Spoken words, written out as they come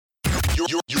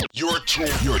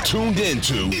You're tuned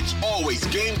into It's Always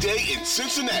Game Day in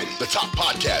Cincinnati, the top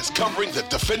podcast covering the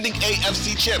defending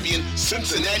AFC champion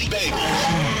Cincinnati Bengals.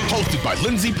 Hosted by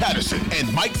Lindsey Patterson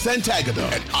and Mike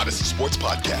Santagata, an Odyssey Sports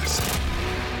Podcast.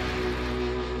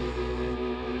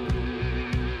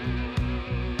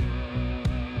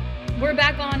 We're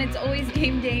back on It's Always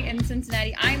Game Day in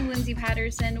Cincinnati. I'm Lindsey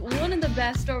Patterson, one of the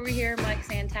best over here, Mike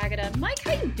Santagata. Mike,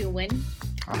 how you doing?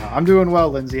 I'm doing well,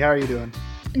 Lindsey. How are you doing?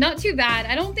 Not too bad.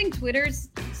 I don't think Twitter's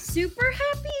super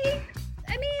happy.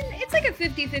 I mean, it's like a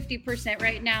 50-50%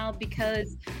 right now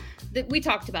because we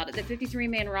talked about it. The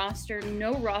 53-man roster,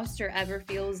 no roster ever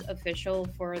feels official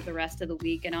for the rest of the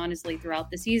week. And honestly, throughout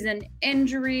the season,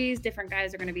 injuries, different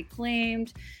guys are going to be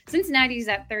claimed. Cincinnati's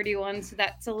at 31, so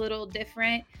that's a little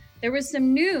different. There was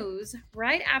some news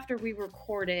right after we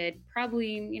recorded,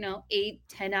 probably,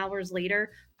 8-10 hours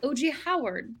later. O.J.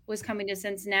 Howard was coming to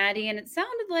Cincinnati, and it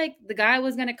sounded like the guy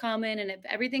was going to come in, and if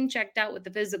everything checked out with the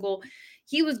physical,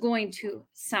 he was going to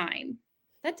sign.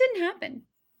 That didn't happen.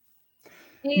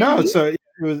 No, so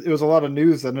it was a lot of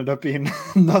news that ended up being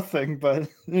nothing, but,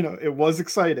 it was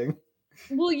exciting.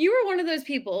 Well, you were one of those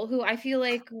people who I feel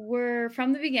like were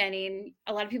from the beginning.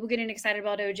 A lot of people getting excited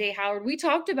about O.J. Howard. We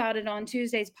talked about it on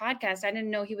Tuesday's podcast. I didn't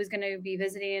know he was going to be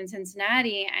visiting in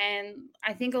Cincinnati. And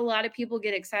I think a lot of people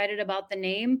get excited about the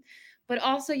name. But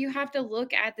also you have to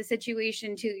look at the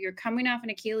situation too. You're coming off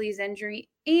an Achilles injury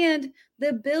and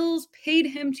the Bills paid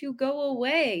him to go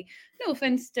away. No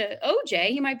offense to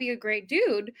O.J. He might be a great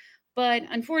dude. But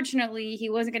unfortunately, he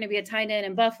wasn't going to be a tight end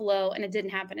in Buffalo, and it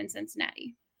didn't happen in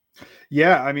Cincinnati.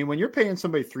 Yeah, I mean, when you're paying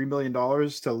somebody $3 million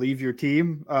to leave your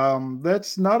team,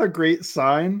 that's not a great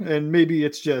sign. And maybe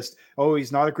it's just,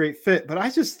 he's not a great fit. But I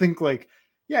just think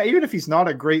even if he's not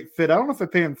a great fit, I don't know if I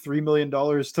pay him $3 million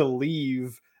to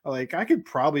leave. I could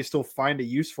probably still find a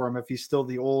use for him if he's still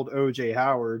the old O.J.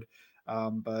 Howard.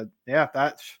 But yeah,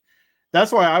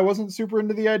 that's why I wasn't super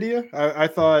into the idea. I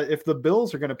thought if the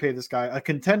Bills are going to pay this guy, a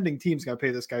contending team's going to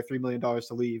pay this guy $3 million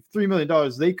to leave. $3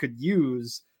 million they could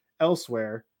use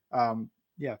elsewhere. I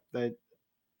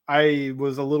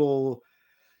was a little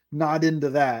not into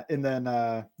that. And then,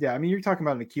 you're talking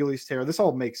about an Achilles tear. This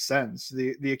all makes sense.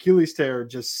 The Achilles tear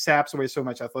just saps away so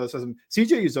much athleticism.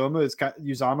 CJ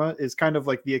Uzomah is kind of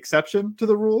like the exception to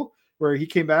the rule, where he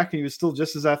came back and he was still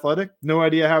just as athletic. No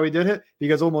idea how he did it,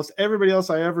 because almost everybody else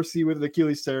I ever see with an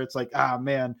Achilles tear, it's like,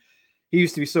 man, he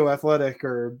used to be so athletic,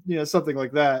 or, something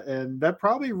like that. And that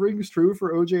probably rings true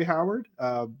for O.J. Howard.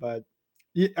 But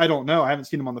I don't know. I haven't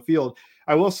seen him on the field.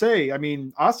 I will say, I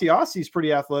mean, Ossie's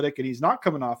pretty athletic, and he's not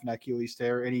coming off an Achilles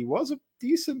tear, and he was a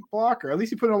decent blocker. At least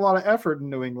he put in a lot of effort in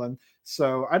New England.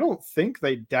 So I don't think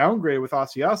they downgraded with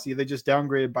Ossie. They just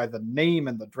downgraded by the name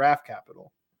and the draft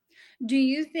capital. Do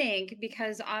you think,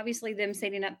 because obviously them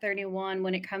sitting at 31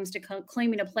 when it comes to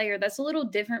claiming a player, that's a little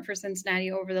different for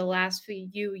Cincinnati over the last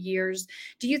few years.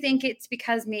 Do you think it's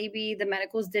because maybe the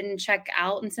medicals didn't check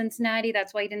out in Cincinnati?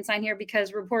 That's why he didn't sign here,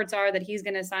 because reports are that he's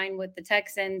going to sign with the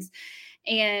Texans,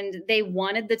 and they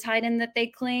wanted the tight end that they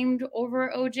claimed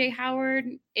over O.J. Howard.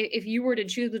 If you were to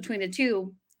choose between the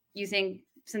two, you think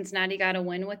Cincinnati got a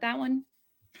win with that one?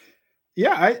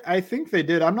 Yeah, I think they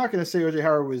did. I'm not going to say O.J.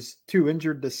 Howard was too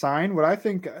injured to sign. What I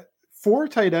think, 4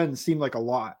 tight ends seemed like a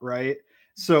lot, right?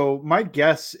 So my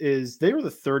guess is they were the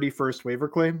 31st waiver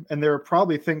claim, and they were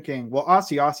probably thinking, well,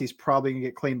 Ossie's probably going to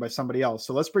get claimed by somebody else.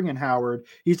 So let's bring in Howard.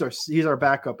 He's our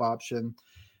backup option.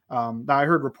 Now, I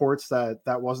heard reports that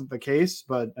wasn't the case,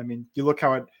 but, I mean, you look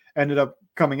how it ended up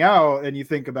coming out, and you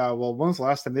think about, well, when was the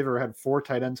last time they've ever had 4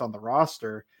 tight ends on the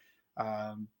roster?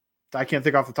 I can't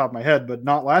think off the top of my head, but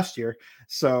not last year.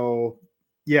 So,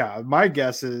 yeah, my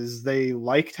guess is they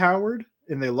liked Howard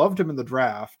and they loved him in the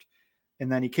draft.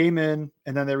 And then he came in,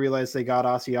 and then they realized they got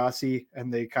Ossie,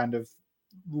 and they kind of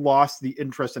lost the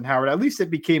interest in Howard. At least it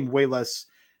became way less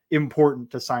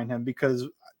important to sign him, because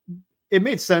it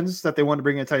made sense that they wanted to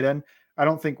bring in a tight end. I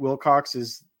don't think Wilcox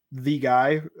is the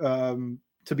guy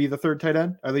to be the third tight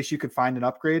end. At least you could find an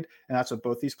upgrade, and that's what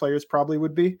both these players probably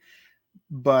would be.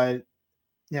 But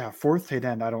yeah, 4th tight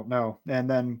end, I don't know. And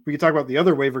then we could talk about the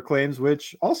other waiver claims,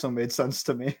 which also made sense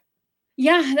to me.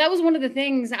 Yeah, that was one of the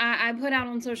things I put out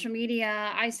on social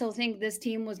media. I still think this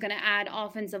team was going to add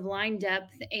offensive line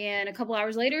depth. And a couple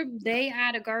hours later, they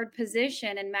add a guard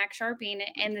position and Max Sharping.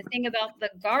 And the thing about the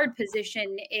guard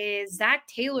position is Zach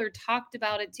Taylor talked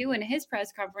about it too in his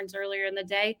press conference earlier in the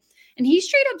day. And he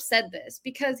straight up said this,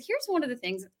 because here's one of the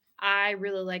things I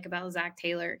really like about Zach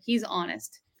Taylor. He's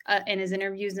honest. In his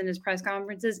interviews and his press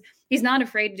conferences. He's not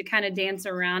afraid to kind of dance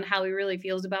around how he really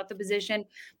feels about the position.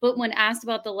 But when asked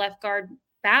about the left guard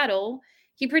battle,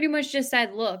 he pretty much just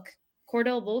said, look,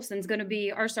 Cordell Volson's going to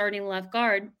be our starting left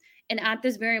guard. And at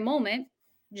this very moment,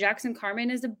 Jackson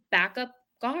Carman is a backup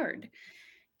guard.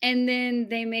 And then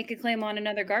they make a claim on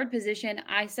another guard position.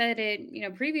 I said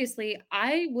it, previously,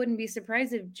 I wouldn't be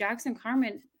surprised if Jackson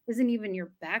Carman isn't even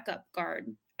your backup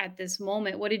guard at this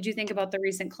moment. What did you think about the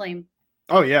recent claim?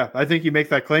 Oh yeah, I think you make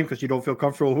that claim because you don't feel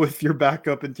comfortable with your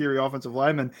backup interior offensive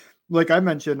lineman. Like I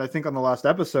mentioned, I think on the last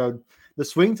episode, the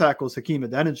swing tackle is Hakeem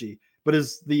Adeniji, but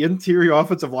is the interior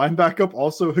offensive line backup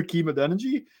also Hakeem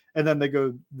Adeniji? And then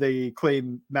they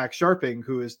claim Max Sharping,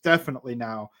 who is definitely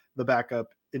now the backup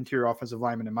interior offensive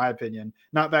lineman, in my opinion.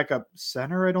 Not backup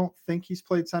center. I don't think he's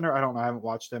played center. I don't know. I haven't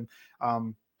watched him.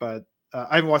 But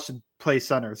I haven't watched him play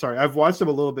center. Sorry, I've watched him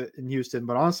a little bit in Houston,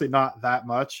 but honestly, not that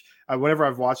much. Whenever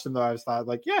I've watched him, though, I've thought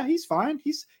like, yeah, he's fine.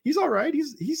 He's all right.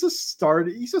 He's a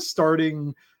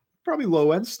starting, probably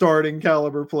low end starting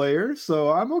caliber player.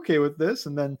 So I'm okay with this.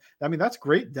 And then I mean, that's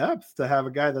great depth to have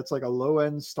a guy that's like a low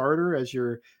end starter as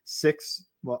your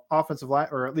offensive line,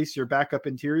 or at least your backup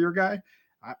interior guy.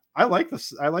 I like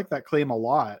this. I like that claim a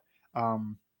lot.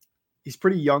 He's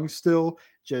pretty young still.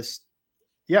 Just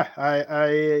yeah,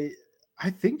 I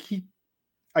think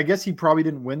I guess he probably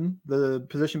didn't win the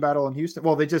position battle in Houston.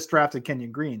 Well, they just drafted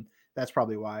Kenyon Green. That's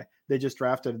probably why. They just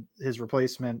drafted his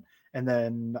replacement. And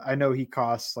then I know he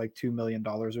costs like $2 million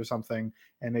or something.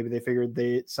 And maybe they figured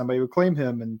somebody would claim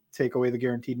him and take away the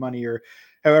guaranteed money, or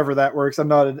however that works. I'm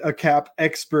not a cap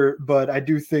expert, but I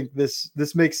do think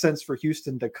this makes sense for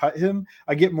Houston to cut him.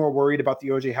 I get more worried about the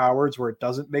OJ Howards where it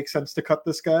doesn't make sense to cut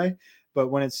this guy. But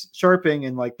when it's Sharping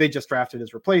and like they just drafted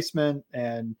his replacement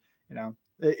and,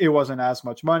 it wasn't as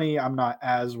much money, I'm not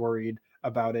as worried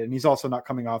about it. And he's also not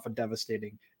coming off a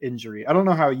devastating injury. I don't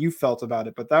know how you felt about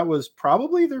it, but that was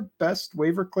probably their best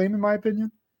waiver claim, in my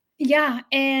opinion. Yeah,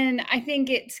 and I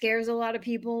think it scares a lot of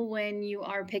people when you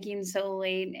are picking so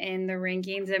late in the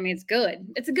rankings. I mean, it's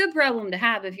good. It's a good problem to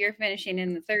have if you're finishing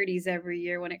in the 30s every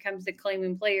year when it comes to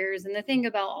claiming players. And the thing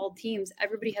about all teams,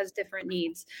 everybody has different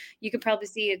needs. You could probably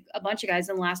see a bunch of guys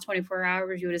in the last 24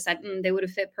 hours, you would have said they would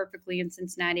have fit perfectly in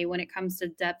Cincinnati when it comes to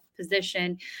depth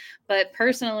position. But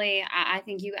personally, I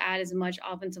think you add as much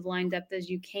offensive line depth as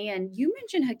you can. You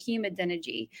mentioned Hakeem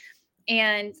Adeniji,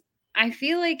 and I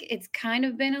feel like it's kind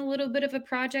of been a little bit of a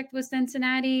project with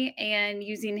Cincinnati and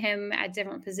using him at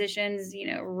different positions,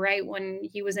 right when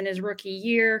he was in his rookie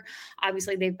year.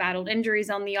 Obviously, they've battled injuries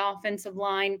on the offensive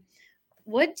line.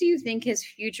 What do you think his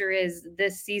future is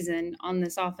this season on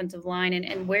this offensive line,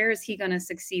 and where is he going to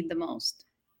succeed the most?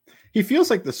 He feels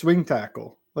like the swing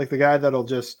tackle, like the guy that'll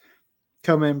just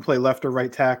come in, play left or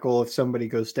right tackle if somebody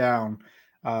goes down.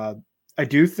 I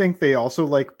do think they also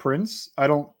like Prince. I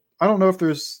don't know if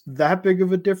there's that big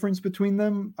of a difference between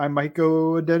them. I might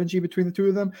go Adeniji between the two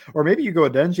of them. Or maybe you go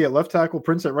Adeniji at left tackle,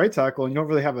 Prince at right tackle, and you don't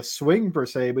really have a swing per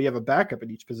se, but you have a backup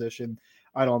at each position.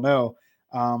 I don't know.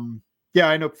 Yeah,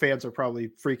 I know fans are probably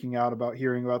freaking out about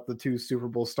hearing about the two Super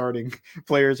Bowl starting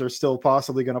players are still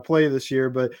possibly going to play this year,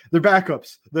 but they're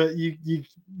backups.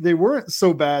 They weren't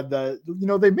so bad that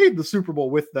they made the Super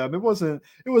Bowl with them. It wasn't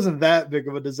that big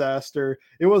of a disaster.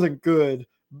 It wasn't good.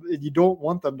 You don't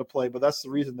want them to play, but that's the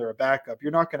reason they're a backup.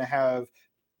 You're not going to have,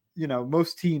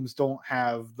 most teams don't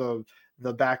have the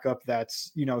backup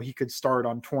that's, he could start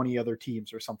on 20 other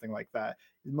teams or something like that.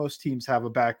 Most teams have a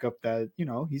backup that,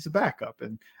 he's a backup.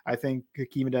 And I think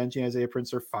Hakeem Adeniji and Isaiah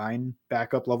Prince are fine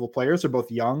backup level players. They're both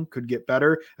young, could get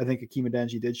better. I think Hakeem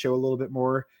Adeniji did show a little bit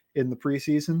more in the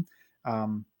preseason. I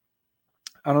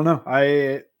don't know.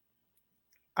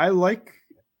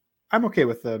 I'm okay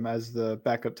with them as the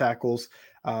backup tackles.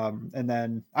 And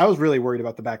then I was really worried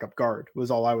about the backup guard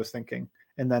was all I was thinking.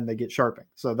 And then they get Sharping.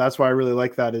 So that's why I really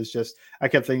like that is just, I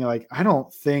kept thinking like, I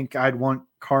don't think I'd want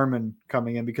Carman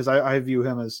coming in because I view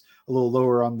him as a little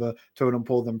lower on the totem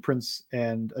pole than Prince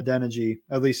and Adeniji.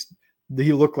 At least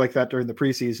he looked like that during the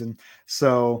preseason.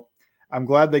 So I'm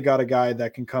glad they got a guy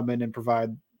that can come in and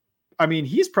provide. I mean,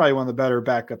 he's probably one of the better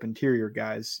backup interior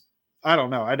guys. I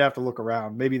don't know. I'd have to look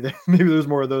around. Maybe there's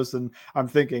more of those than I'm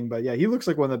thinking. But yeah, he looks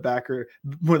like one of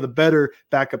the better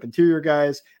backup interior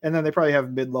guys. And then they probably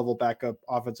have mid-level backup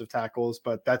offensive tackles,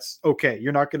 but that's okay.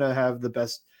 You're not going to have the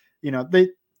best. They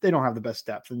don't have the best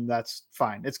depth, and that's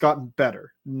fine. It's gotten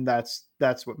better, and that's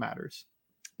what matters.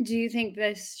 Do you think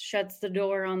this shuts the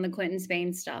door on the Quentin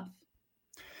Spain stuff?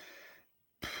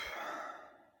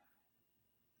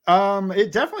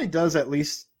 It definitely does, at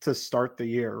least to start the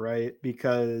year, right?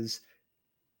 Because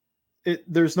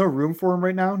there's no room for him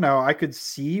right now. Now I could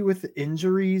see with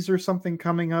injuries or something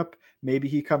coming up, maybe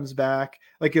he comes back.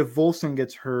 Like if Volson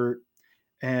gets hurt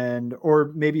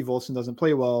or maybe Volson doesn't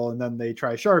play well and then they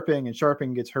try Sharping and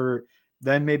Sharping gets hurt.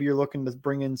 then maybe you're looking to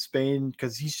bring in Spain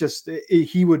because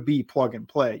he would be plug and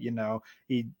play.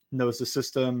 He knows the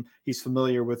system. He's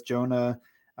familiar with Jonah,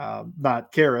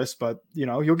 not Karras, but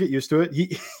you'll get used to it.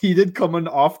 He did come in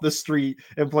off the street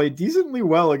and play decently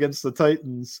well against the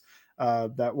Titans.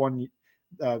 That one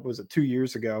was it 2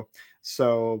 years ago.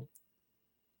 So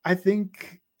I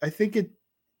think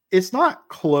it's not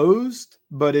closed,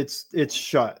 but it's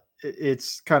shut.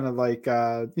 It's kind of like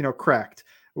cracked.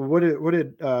 What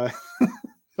did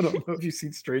I don't know if you've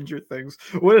seen Stranger Things.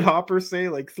 What did Hopper say?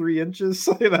 Like 3 inches?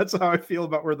 That's how I feel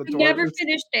about where the door never is.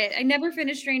 finished it. I never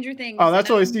finished Stranger Things. Oh, that's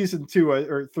only season 2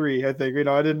 or 3, I think.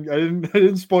 I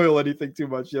didn't spoil anything too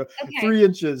much. Okay. 3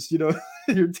 inches,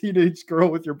 your teenage girl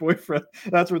with your boyfriend.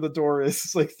 That's where the door is.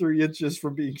 It's like 3 inches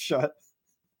from being shut.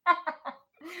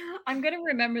 I'm going to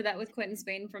remember that with Quentin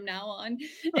Spain from now on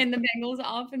and the Bengals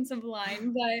offensive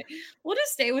line. But we'll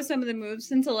just stay with some of the moves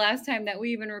since the last time that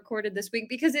we even recorded this week,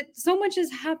 because so much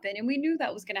has happened and we knew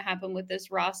that was going to happen with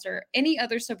this roster. Any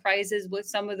other surprises with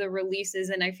some of the releases?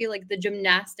 And I feel like the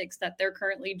gymnastics that they're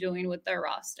currently doing with their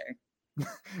roster.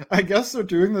 I guess they're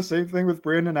doing the same thing with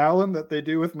Brandon Allen that they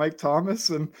do with Mike Thomas.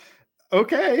 And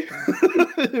okay,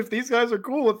 if these guys are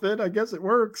cool with it, I guess it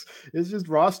works. It's just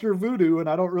roster voodoo, and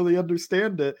I don't really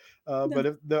understand it.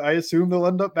 But I assume they'll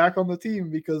end up back on the team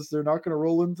because they're not going to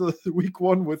roll into week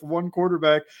 1 with one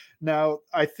quarterback. Now,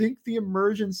 I think the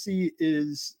emergency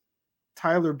is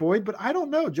Tyler Boyd, but I don't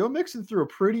know. Joe Mixon threw a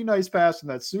pretty nice pass in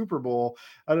that Super Bowl.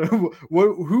 I don't know.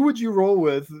 Who would you roll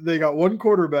with? They got one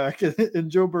quarterback, and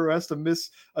Joe Burrow has to miss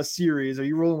a series. Are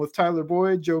you rolling with Tyler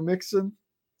Boyd, Joe Mixon?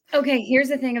 Okay, here's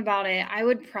the thing about it. I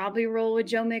would probably roll with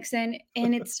Joe Mixon,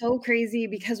 and it's so crazy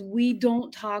because we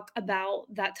don't talk about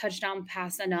that touchdown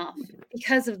pass enough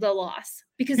because of the loss.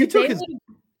 Because he took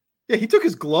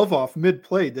his glove off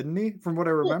mid-play, didn't he? From what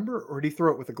I remember, or did he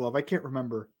throw it with a glove? I can't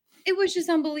remember. It was just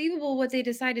unbelievable what they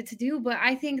decided to do, but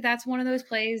I think that's one of those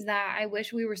plays that I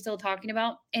wish we were still talking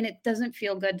about, and it doesn't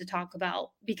feel good to talk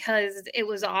about because it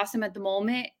was awesome at the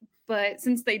moment. But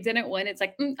since they didn't win, it's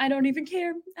like, I don't even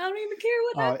care. I don't even care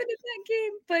what happened in that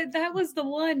game. But that was the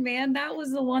one, man. That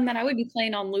was the one that I would be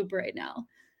playing on loop right now.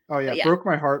 Oh, yeah. It broke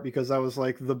my heart because that was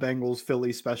like the Bengals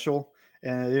Philly special.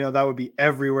 And, that would be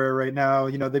everywhere right now.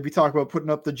 They'd be talking about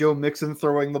putting up the Joe Mixon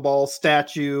throwing the ball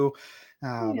statue.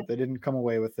 But they didn't come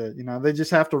away with it. They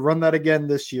just have to run that again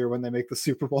this year when they make the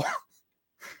Super Bowl.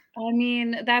 I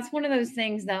mean, that's one of those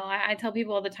things, though. I tell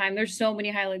people all the time, there's so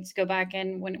many highlights to go back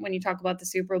in when you talk about the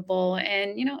Super Bowl.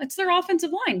 And, it's their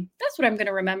offensive line. That's what I'm going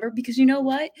to remember because you know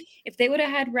what? If they would have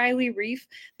had Riley Reef,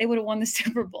 they would have won the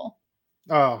Super Bowl.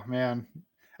 Oh, man.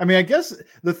 I mean, I guess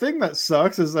the thing that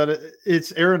sucks is that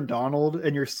it's Aaron Donald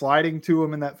and you're sliding to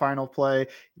him in that final play.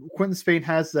 Quentin Spain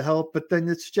has the help, but then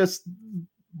it's just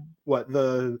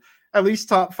the at least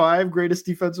top 5 greatest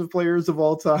defensive players of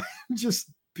all time just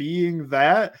being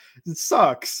that. It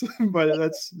sucks, but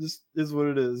that's just is what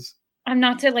it is. I'm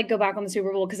not to go back on the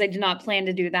Super Bowl because I do not plan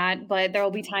to do that, but there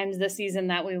will be times this season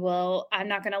that we will. I'm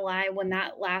not going to lie. When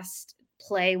that last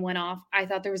play went off, I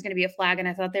thought there was going to be a flag and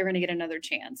I thought they were going to get another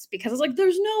chance because it's like,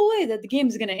 there's no way that the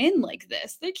game's going to end like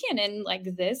this. They can't end like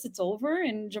this. It's over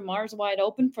and Jamar's wide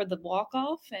open for the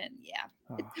walk-off. And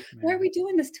why are we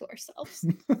doing this to ourselves?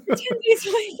 We're 10 days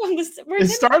away from this. It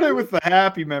started with the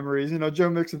happy memories, Joe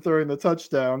Mixon throwing the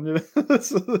touchdown. And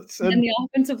the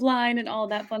offensive line and all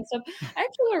that fun stuff. I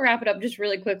actually want to wrap it up just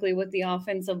really quickly with the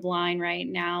offensive line right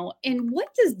now. And what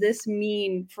does this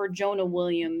mean for Jonah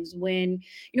Williams when,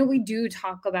 we do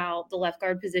talk about the left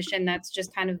guard position that's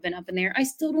just kind of been up in there. I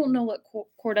still don't know what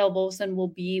Cordell Volson will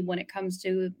be when it comes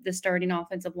to the starting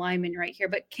offensive lineman right here,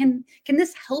 but can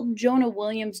this help Jonah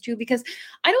Williams too? Because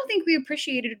I don't think we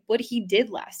appreciated what he did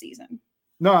last season.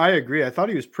 No, I agree. I thought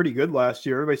he was pretty good last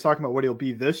year. Everybody's talking about what he'll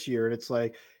be this year. And it's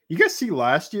like, you guys see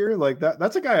last year, like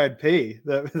that's a guy I'd pay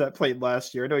that played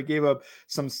last year. I know he gave up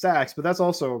some sacks, but that's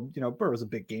also, Burrow's a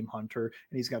big game hunter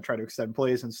and he's going to try to extend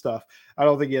plays and stuff. I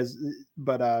don't think he has,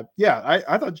 but I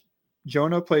thought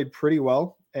Jonah played pretty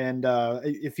well. And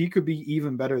if he could be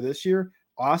even better this year,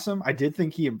 awesome. I did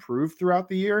think he improved throughout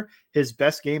the year. His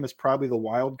best game is probably the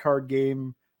wild card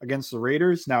game against the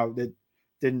Raiders. Now that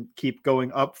didn't keep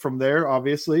going up from there,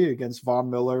 obviously, against Von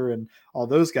Miller and all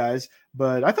those guys.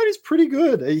 But I thought he's pretty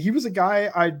good. He was a guy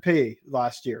I'd pay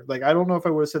last year. Like, I don't know if I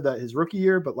would have said that his rookie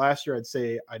year, but last year I'd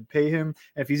say I'd pay him.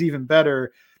 And if he's even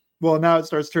better, well, now it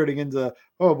starts turning into,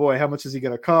 oh boy, how much is he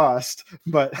going to cost?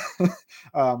 But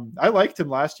I liked him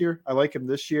last year. I like him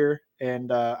this year.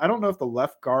 And I don't know if the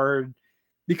left guard,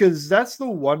 because that's the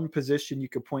one position you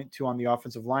could point to on the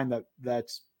offensive line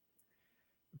that's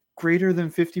greater than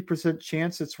 50%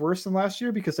 chance it's worse than last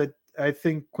year, because I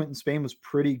think Quentin Spain was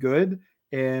pretty good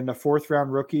and a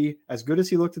 4th-round rookie. As good as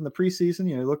he looked in the preseason,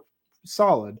 he looked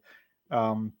solid.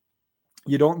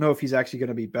 You don't know if he's actually going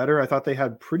to be better. I thought they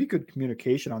had pretty good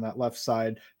communication on that left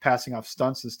side, passing off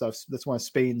stunts and stuff. That's one of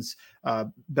Spain's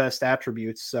best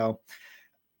attributes. So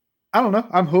I don't know.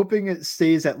 I'm hoping it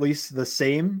stays at least the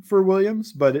same for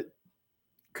Williams, but it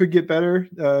could get better.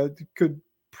 Could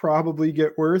probably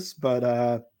get worse.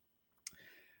 But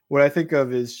what I think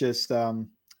of is just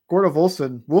Gordo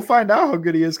Volson. We'll find out how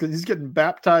good he is because he's getting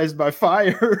baptized by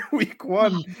fire week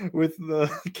 1 with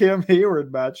the Cam Hayward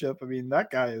matchup. I mean,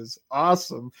 that guy is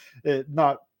awesome.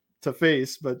 Not to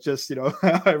face, but just,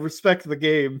 I respect the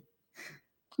game.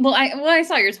 Well, I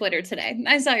saw your Twitter today. And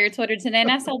I saw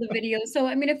the video. So,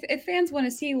 I mean, if fans want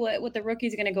to see what the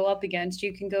rookie's going to go up against,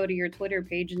 you can go to your Twitter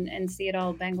page and see it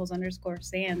all,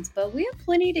 Bengals_Sands. But we have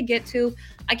plenty to get to.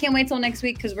 I can't wait till next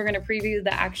week because we're going to preview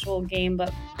the actual game.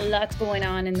 But lots going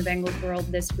on in the Bengals world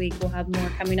this week. We'll have more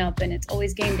coming up, and it's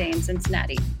always game day in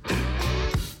Cincinnati.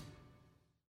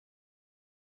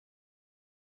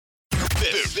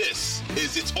 This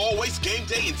is It's Always Game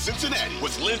Day in Cincinnati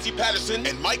with Lindsey Patterson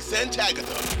and Mike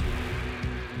Santagatha.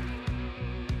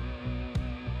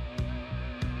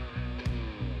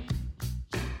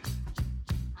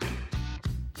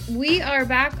 We are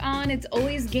back on It's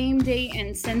Always Game Day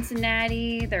in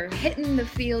Cincinnati. They're hitting the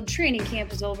field. Training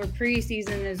camp is over.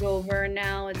 Preseason is over.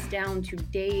 Now it's down to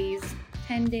days.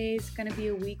 10 days. Going to be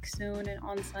a week soon and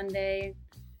on Sunday.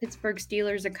 Pittsburgh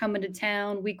Steelers are coming to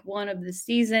town. Week 1 of the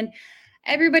season.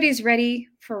 Everybody's ready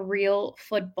for real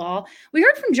football. We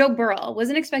heard from Joe Burrow.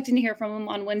 Wasn't expecting to hear from him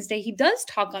on Wednesday. He does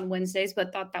talk on Wednesdays,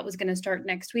 but thought that was going to start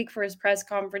next week for his press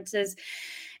conferences.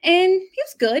 And he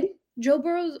was good. Joe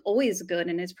Burrow's always good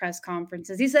in his press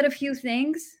conferences. He said a few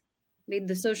things, made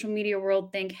the social media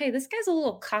world think, hey, this guy's a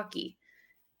little cocky.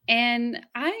 And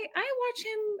I watch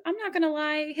him. I'm not going to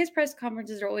lie. His press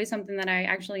conferences are always something that I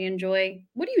actually enjoy.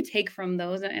 What do you take from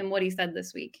those and what he said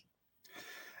this week?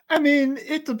 I mean,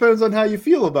 it depends on how you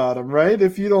feel about him, right?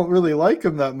 If you don't really like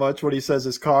him that much, what he says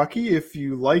is cocky. If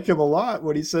you like him a lot,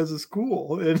 what he says is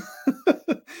cool. And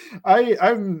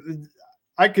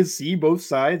I could see both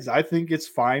sides. I think it's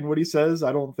fine what he says.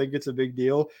 I don't think it's a big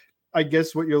deal. I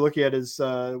guess what you're looking at is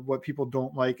what people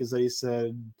don't like is that he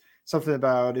said something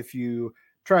about if you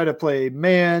try to play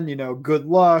man, good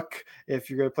luck. If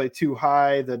you're going to play too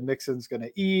high, then Mixon's going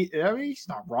to eat. I mean, he's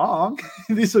not wrong.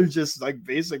 These are just like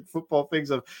basic football things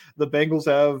of the Bengals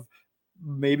have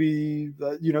maybe,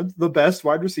 the best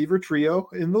wide receiver trio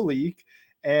in the league.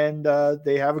 And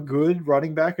they have a good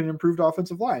running back and improved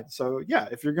offensive line. So, yeah,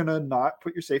 if you're going to not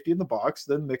put your safety in the box,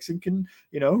 then Mixon can,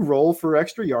 roll for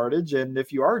extra yardage. And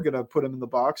if you are going to put him in the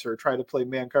box or try to play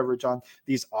man coverage on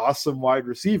these awesome wide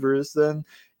receivers, then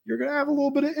you're going to have a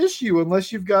little bit of issue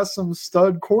unless you've got some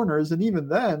stud corners. And even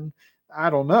then,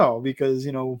 I don't know, because,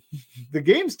 the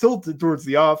game's tilted towards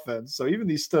the offense. So even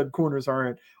these stud corners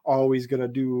aren't always going to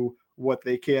do what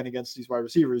they can against these wide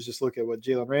receivers. Just look at what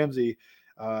Jalen Ramsey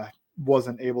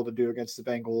wasn't able to do against the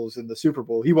Bengals in the Super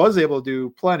Bowl. He was able to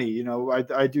do plenty.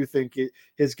 I do think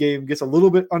his game gets a little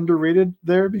bit underrated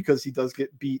there because he does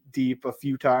get beat deep a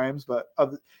few times, but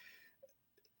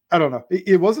I don't know.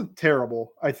 It wasn't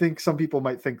terrible. I think some people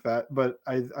might think that, but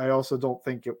I also don't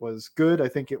think it was good. I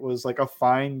think it was like a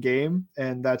fine game,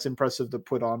 and that's impressive to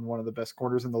put on one of the best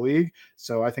corners in the league.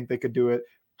 So I think they could do it.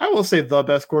 I will say the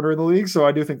best corner in the league, so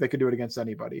I do think they could do it against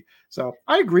anybody. So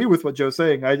I agree with what Joe's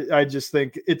saying. I just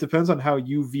think it depends on how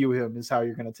you view him is how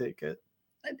you're going to take it.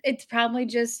 It's probably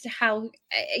just how,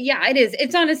 it is.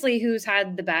 It's honestly who's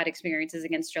had the bad experiences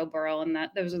against Joe Burrow, and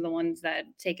that those are the ones that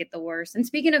take it the worst. And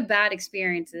speaking of bad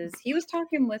experiences, he was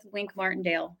talking with Wink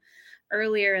Martindale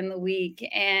earlier in the week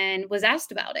and was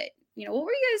asked about it. What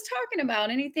were you guys talking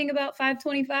about? Anything about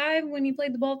 525 when you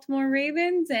played the Baltimore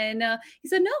Ravens? And he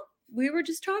said, no, we were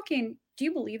just talking. Do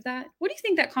you believe that? What do you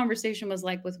think that conversation was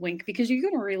like with Wink? Because you're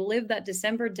going to relive that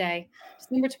December day,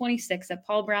 December 26th at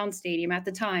Paul Brown Stadium at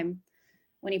the time,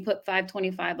 when he put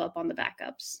 525 up on the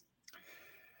backups.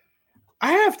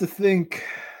 I have to think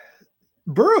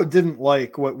Burrow didn't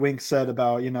like what Wink said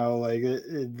about, it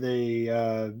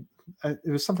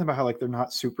was something about how like they're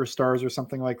not superstars or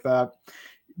something like that,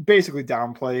 basically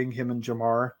downplaying him and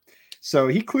Jamar. So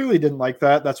he clearly didn't like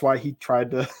that. That's why he tried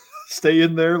to stay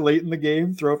in there late in the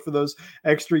game, throw for those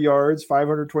extra yards,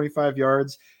 525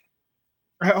 yards.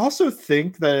 I also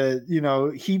think that,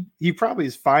 he probably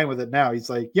is fine with it now. He's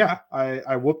like, yeah,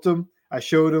 I whooped him. I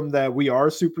showed him that we are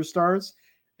superstars.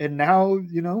 And now,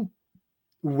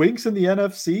 Wink's in the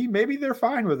NFC. Maybe they're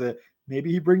fine with it.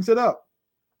 Maybe he brings it up.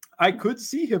 I could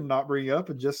see him not bring it up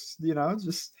and just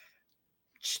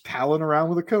palling around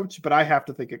with a coach, but I have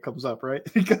to think it comes up, right?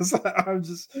 Because I'm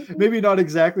just Mhm. maybe not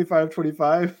exactly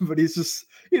 525, but he's just,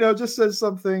 just says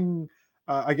something.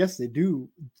 I guess they do.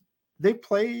 They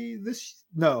play this?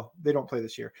 No, they don't play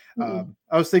this year. Mm-mm.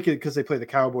 I was thinking because they play the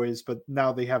Cowboys, but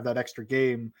now they have that extra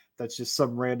game that's just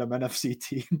some random NFC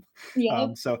team.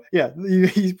 Yep. So yeah,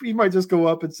 he might just go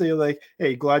up and say like,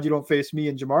 "Hey, glad you don't face me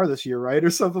and Jamar this year, right?"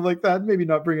 Or something like that. Maybe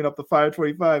not bringing up the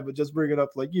 525, but just bringing up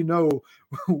like,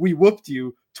 we whooped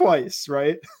you twice,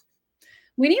 right?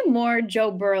 We need more Joe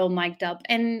Burrow mic'd up.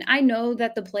 And I know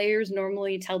that the players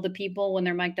normally tell the people when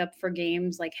they're mic'd up for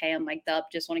games, like, hey, I'm mic'd up.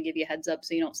 Just want to give you a heads up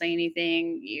so you don't say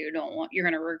anything. You're going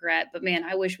to regret. But man,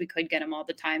 I wish we could get him all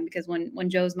the time because when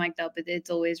Joe's mic'd up, it's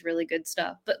always really good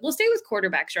stuff. But we'll stay with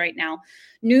quarterbacks right now.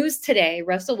 News today,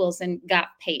 Russell Wilson got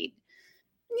paid.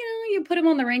 You put him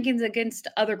on the rankings against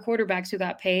other quarterbacks who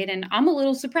got paid. And I'm a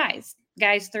little surprised.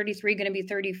 Guy's 33, going to be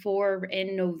 34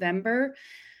 in November.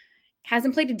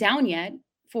 Hasn't played it down yet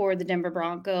for the Denver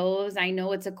Broncos. I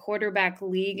know it's a quarterback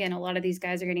league and a lot of these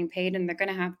guys are getting paid and they're going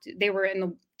to have to, they were in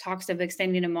the talks of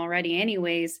extending him already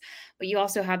anyways, but you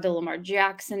also have the Lamar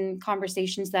Jackson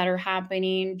conversations that are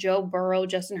happening, Joe Burrow,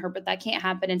 Justin Herbert, that can't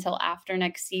happen until after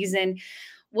next season.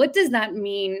 What does that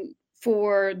mean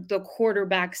for the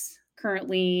quarterbacks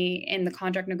currently in the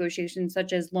contract negotiations,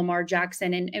 such as Lamar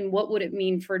Jackson, and what would it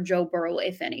mean for Joe Burrow,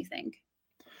 if anything?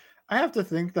 I have to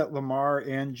think that Lamar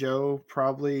and Joe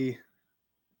probably,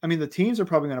 I mean, the teams are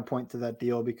probably going to point to that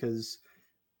deal because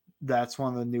that's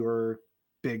one of the newer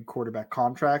big quarterback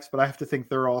contracts. But I have to think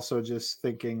they're also just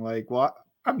thinking like, well,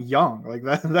 I'm young, like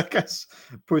that guy's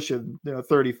pushing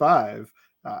 35.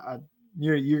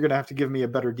 You're going to have to give me a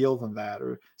better deal than that,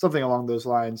 or something along those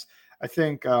lines. I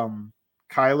think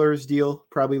Kyler's deal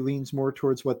probably leans more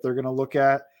towards what they're going to look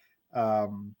at. I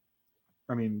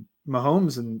mean,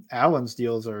 Mahomes and Allen's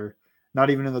deals are not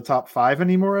even in the top 5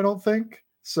 anymore, I don't think.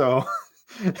 So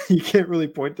you can't really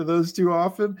point to those too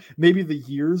often. Maybe the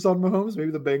years on Mahomes.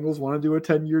 Maybe the Bengals want to do a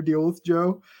 10-year deal with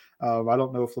Joe. I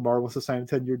don't know if Lamar wants to sign a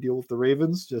 10-year deal with the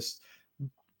Ravens. Just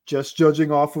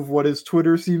judging off of what his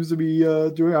Twitter seems to be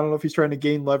doing. I don't know if he's trying to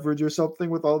gain leverage or something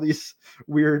with all these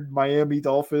weird Miami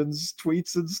Dolphins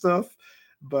tweets and stuff.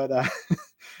 But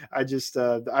I just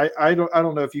I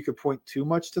don't know if you could point too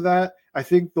much to that. I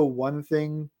think the one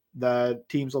thing that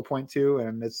teams will point to,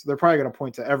 and they're probably going to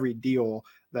point to every deal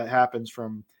that happens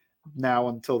from now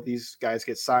until these guys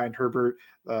get signed, Herbert,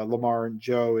 Lamar, and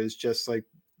Joe, is just like,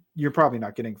 you're probably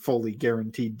not getting fully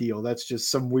guaranteed deal. That's just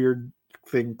some weird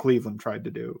thing Cleveland tried to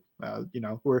do.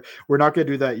 We're not going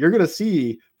to do that. You're going to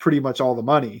see pretty much all the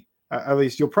money. At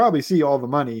least you'll probably see all the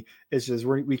money. It's just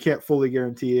we can't fully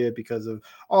guarantee it because of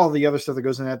all the other stuff that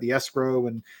goes in at the escrow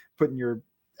and putting your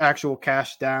actual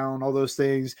cash down, all those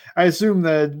things. I assume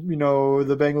that,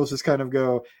 the Bengals just kind of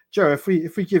go, Joe, if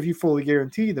we give you fully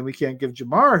guaranteed, then we can't give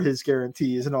Jamar his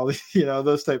guarantees and all these,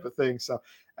 those type of things. So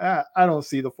I don't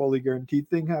see the fully guaranteed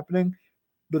thing happening,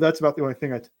 but that's about the only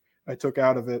thing I took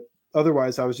out of it.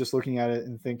 Otherwise, I was just looking at it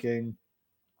and thinking,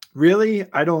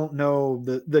 really, I don't know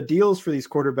the deals for these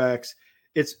quarterbacks.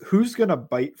 It's who's going to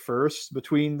bite first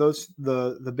between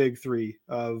the big three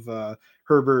of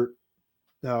Herbert,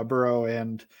 Burrow,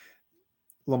 and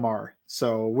Lamar.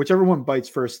 So whichever one bites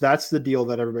first, that's the deal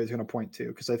that everybody's going to point to,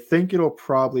 because I think it'll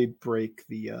probably break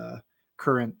the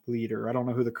current leader. I don't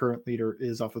know who the current leader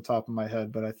is off the top of my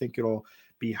head, but I think it'll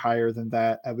be higher than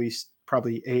that, at least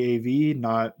probably AAV,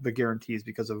 not the guarantees,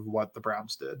 because of what the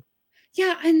Browns did.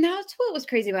 Yeah, and that's what was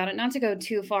crazy about it. Not to go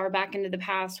too far back into the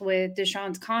past with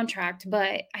Deshaun's contract,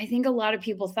 but I think a lot of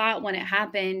people thought when it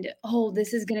happened, oh,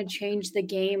 this is going to change the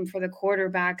game for the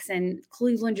quarterbacks, and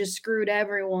Cleveland just screwed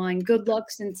everyone. Good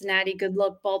luck, Cincinnati. Good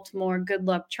luck, Baltimore. Good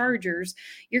luck, Chargers.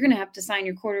 You're going to have to sign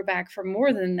your quarterback for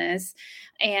more than this,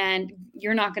 and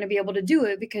you're not going to be able to do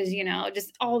it because,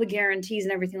 just all the guarantees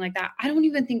and everything like that. I don't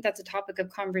even think that's a topic of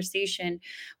conversation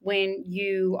when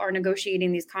you are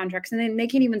negotiating these contracts, and then they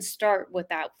can't even start with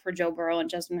that for Joe Burrow and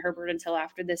Justin Herbert until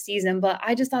after this season. But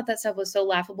I just thought that stuff was so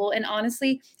laughable. And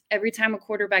honestly, every time a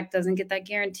quarterback doesn't get that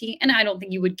guarantee, and I don't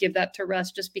think you would give that to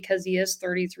Russ just because he is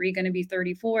 33, going to be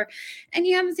 34, and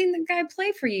you haven't seen the guy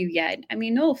play for you yet. I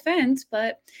mean, no offense,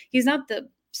 but he's not the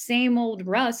same old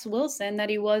Russ Wilson that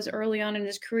he was early on in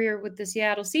his career with the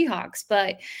Seattle Seahawks.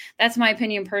 But that's my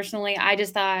opinion personally. I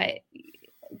just thought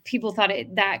people thought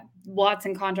that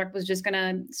Watson contract was just going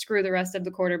to screw the rest of the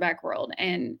quarterback world,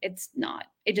 and it's not.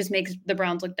 It just makes the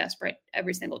Browns look desperate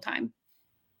every single time.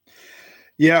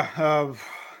 Yeah, I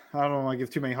don't want to give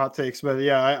too many hot takes, but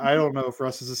yeah, I don't know if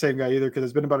Russ is the same guy either, because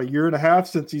it's been about 1.5 years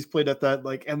since he's played at that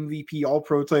like MVP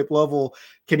All-Pro type level.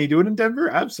 Can he do it in Denver?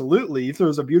 Absolutely. He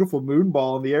throws a beautiful moon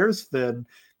ball and the air's thin.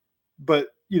 but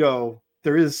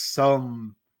there is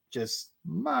some just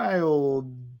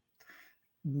mild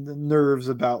nerves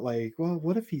about like, well,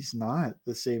 what if he's not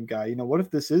the same guy? What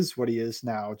if this is what he is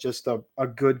now, just a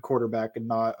good quarterback and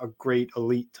not a great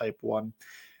elite type one?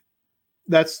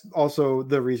 That's also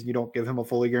the reason you don't give him a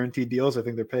fully guaranteed deal. Is I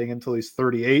think they're paying him until he's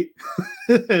 38,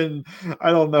 and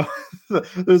I don't know.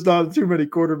 There's not too many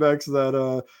quarterbacks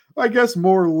that, I guess,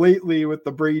 more lately with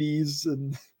the Brady's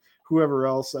and whoever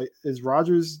else. Is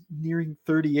Rodgers nearing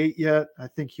 38 yet? I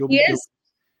think he'll be good.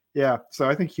 Yeah, so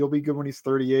I think he'll be good when he's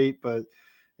 38. But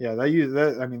yeah,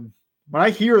 I mean, when I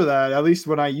hear that, at least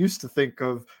when I used to think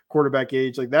of quarterback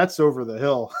age, like that's over the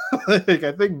hill. Like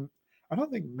I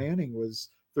don't think Manning was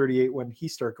 38 when he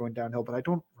started going downhill, but I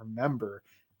don't remember.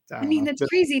 I mean, that's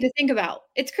crazy to think about.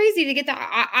 It's crazy to get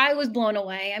that. I was blown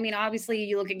away. I mean, obviously,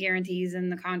 you look at guarantees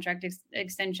and the contract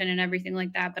extension and everything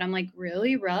like that, but I'm like,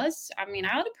 really, Russ? I mean,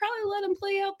 I would have probably let him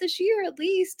play out this year at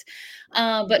least.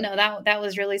 But no, that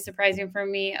was really surprising for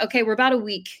me. Okay, we're about a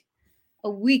week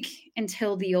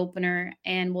until the opener,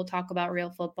 and we'll talk about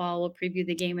real football. We'll preview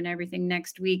the game and everything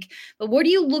next week. But what are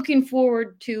you looking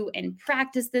forward to in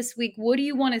practice this week? What do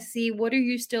you want to see? What are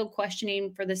you still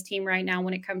questioning for this team right now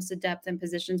when it comes to depth and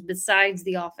positions besides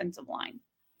the offensive line?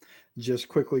 Just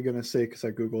quickly going to say, because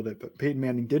I Googled it, but Peyton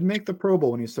Manning did make the Pro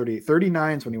Bowl when he was 38.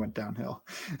 39s when he went downhill.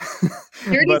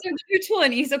 30s or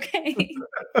 20s, okay.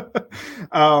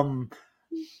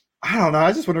 I don't know.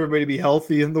 I just want everybody to be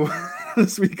healthy in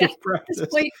this week of practice.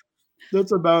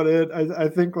 That's about it. I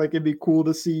think like it'd be cool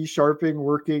to see Sharping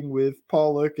working with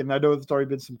Pollock, and I know there's already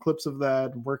been some clips of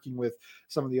that, and working with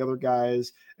some of the other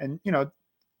guys. And we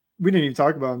didn't even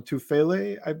talk about him.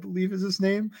 Tufele, I believe is his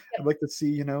name. I'd like to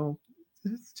see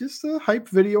it's just a hype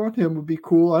video on him would be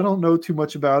cool. I don't know too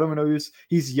much about him. I know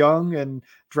he's young, and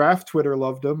draft Twitter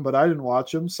loved him, but I didn't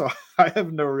watch him, so I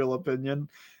have no real opinion.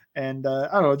 And I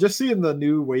don't know, just seeing the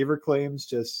new waiver claims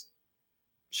just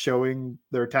showing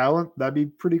their talent, that'd be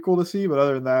pretty cool to see. But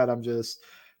other than that, I'm just,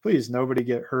 please, nobody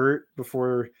get hurt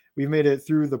before we've made it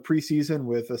through the preseason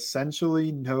with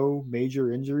essentially no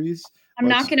major injuries. I'm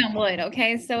knocking on wood,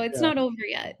 okay? So it's not over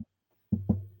yet.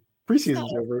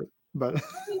 Preseason's over. But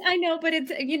I know, but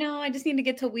it's, I just need to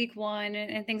get to week 1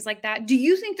 and things like that. Do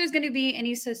you think there's going to be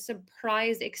any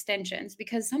surprise extensions?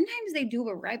 Because sometimes they do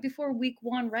it right before week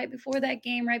 1, right before that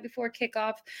game, right before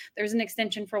kickoff. There's an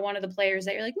extension for one of the players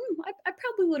that you're like, I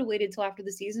probably would have waited till after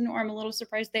the season, or I'm a little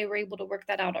surprised they were able to work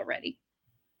that out already.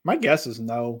 My guess is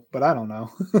no, but I don't know.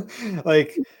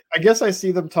 Like, I guess I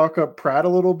see them talk up Pratt a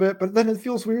little bit, but then it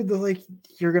feels weird that like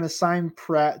you're going to sign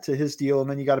Pratt to his deal, and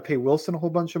then you got to pay Wilson a whole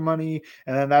bunch of money,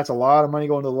 and then that's a lot of money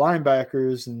going to the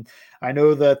linebackers. And I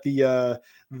know that the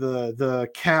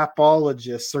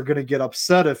capologists are going to get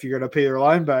upset if you're going to pay their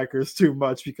linebackers too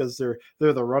much because they're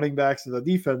the running backs of the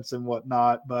defense and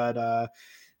whatnot. But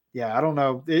yeah, I don't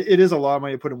know. It is a lot of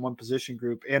money to put in one position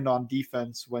group and on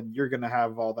defense when you're going to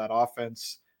have all that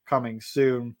offense coming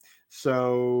soon.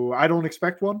 So I don't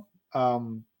expect one.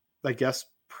 I guess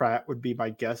Pratt would be my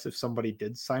guess if somebody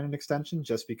did sign an extension,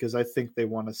 just because I think they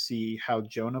want to see how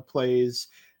Jonah plays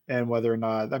and whether or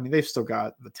not, I mean, they've still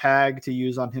got the tag to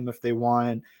use on him if they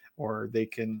want, or they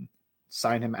can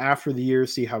sign him after the year,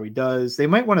 see how he does. They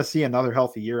might want to see another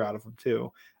healthy year out of him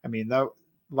too. I mean, that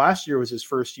last year was his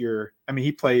first year. I mean,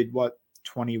 he played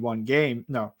 20 games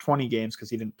because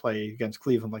he didn't play against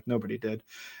Cleveland like nobody did.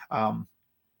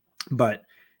 But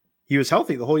he was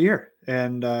healthy the whole year,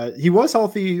 and he was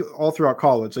healthy all throughout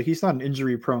college. Like, he's not an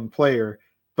injury prone player,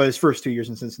 but his first 2 years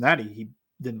in Cincinnati, he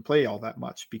didn't play all that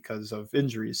much because of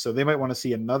injuries. So they might want to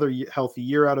see another healthy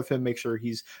year out of him, make sure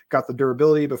he's got the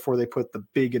durability before they put the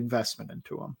big investment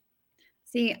into him.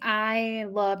 See, I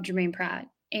love Jermaine Pratt.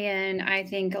 And I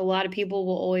think a lot of people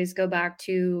will always go back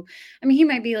to, I mean, he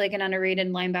might be like an underrated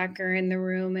linebacker in the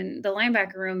room. And the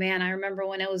linebacker room, man, I remember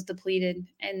when it was depleted.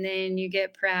 And then you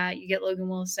get Pratt, you get Logan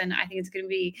Wilson. I think it's going to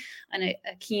be an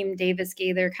Akeem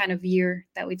Davis-Gaither kind of year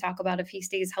that we talk about if he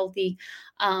stays healthy.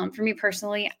 For me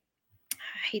personally,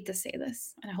 I hate to say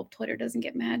this, and I hope Twitter doesn't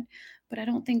get mad, but I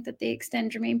don't think that they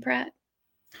extend Jermaine Pratt.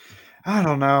 I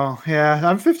don't know. Yeah,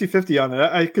 I'm 50-50 on it.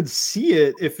 I could see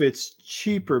it if it's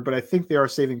cheaper, but I think they are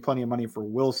saving plenty of money for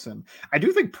Wilson. I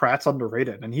do think Pratt's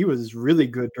underrated, and he was really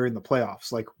good during the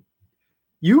playoffs. Like,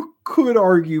 you could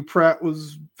argue Pratt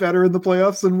was better in the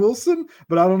playoffs than Wilson,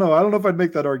 but I don't know. I don't know if I'd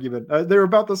make that argument. They're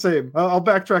about the same. I'll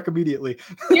backtrack immediately.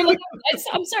 You're like,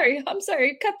 I'm sorry.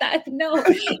 Cut that. No.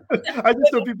 I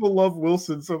just know people love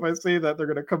Wilson, so if I say that, they're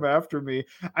going to come after me.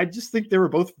 I just think they were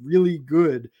both really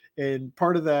good, and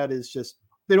part of that is just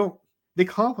they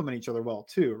complement each other well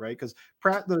too, right? Because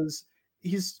Pratt does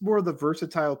he's more of the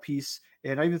versatile piece.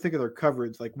 And I even think of their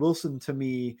coverage. Like Wilson to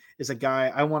me is a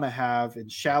guy I want to have in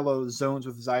shallow zones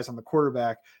with his eyes on the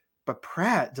quarterback. But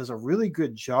Pratt does a really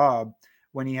good job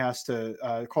when he has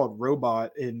to call it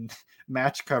robot in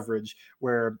match coverage,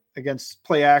 where against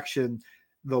play action,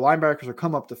 the linebackers will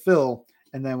come up to Phil.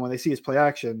 And then when they see his play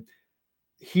action,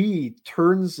 he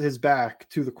turns his back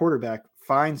to the quarterback,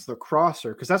 finds the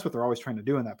crosser, because that's what they're always trying to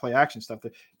do in that play action stuff,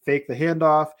 to fake the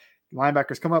handoff.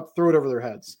 Linebackers come up, throw it over their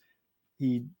heads.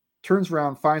 He turns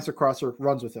around, finds the crosser,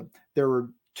 runs with him. There were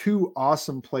three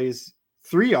awesome plays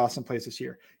this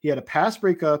year. He had a pass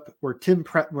breakup where Tim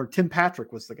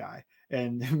Patrick was the guy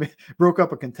and broke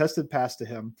up a contested pass to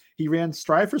him. He ran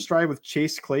stride for stride with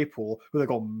Chase Claypool, who they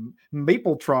call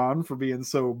Mapletron for being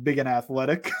so big and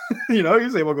athletic. He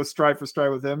was able to go stride for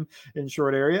stride with him in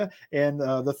short area. And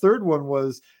the third one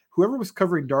was whoever was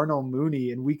covering Darnell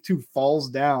Mooney in week 2 falls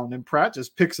down, and Pratt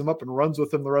just picks him up and runs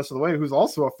with him the rest of the way, who's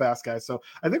also a fast guy. So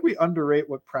I think we underrate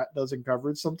what Pratt does in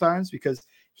coverage sometimes, because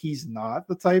he's not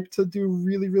the type to do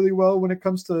really, really well when it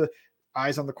comes to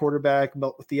eyes on the quarterback,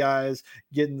 melt with the eyes,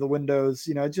 get in the windows.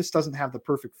 It just doesn't have the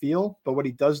perfect feel. But what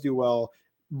he does do well,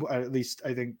 at least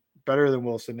I think better than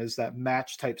Wilson, is that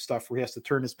match type stuff where he has to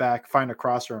turn his back, find a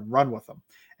crosser, and run with them.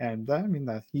 And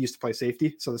he used to play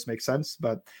safety, so this makes sense.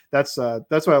 But that's what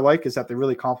I like, is that they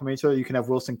really complement each other. You can have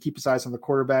Wilson keep his eyes on the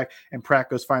quarterback, and Pratt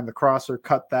goes find the crosser,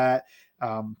 cut that.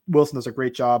 Wilson does a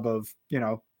great job of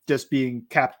just being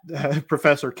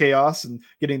Professor Chaos and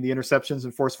getting the interceptions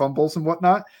and forced fumbles and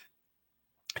whatnot.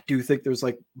 I do think there's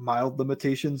like mild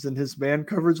limitations in his man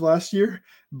coverage last year,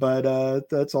 but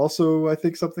that's also, I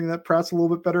think, something that Pratt's a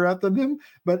little bit better at than him.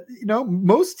 But,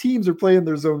 most teams are playing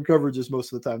their zone coverages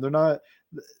most of the time. They're not,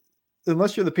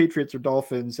 unless you're the Patriots or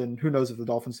Dolphins, and who knows if the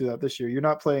Dolphins do that this year, you're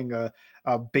not playing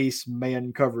a base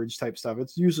man coverage type stuff.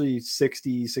 It's usually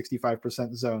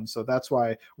 65% zone. So that's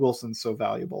why Wilson's so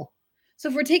valuable. So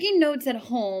if we're taking notes at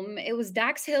home, it was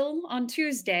Dax Hill on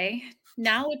Tuesday.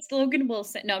 Now it's Logan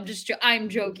Wilson. No, I'm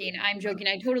joking.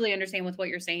 I totally understand with what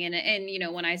you're saying.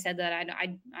 And when I said that, I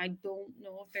don't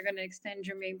know if they're going to extend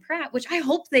Jermaine Pratt, which I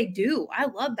hope they do. I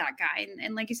love that guy.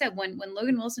 And like you said, when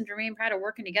Logan Wilson, Jermaine Pratt are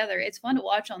working together, it's fun to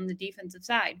watch on the defensive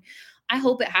side. I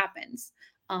hope it happens.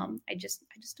 I just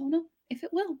don't know if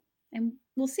it will. And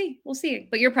we'll see.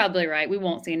 But you're probably right. We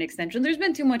won't see an extension. There's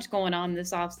been too much going on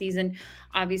this offseason.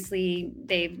 Obviously,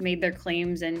 they've made their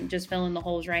claims and just filling the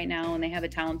holes right now, and they have a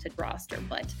talented roster.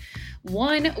 But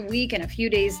 1 week and a few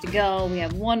days to go. We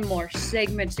have one more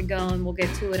segment to go, and we'll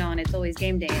get to it on It's Always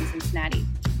Game Day in Cincinnati.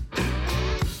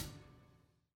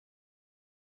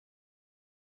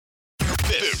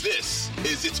 This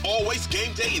is It's Always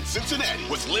Game Day in Cincinnati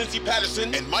with Lindsey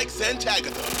Patterson and Mike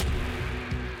Santagata.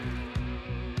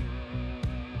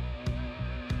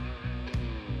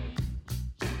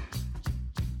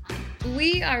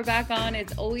 We are back on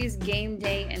It's Always Game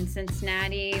Day in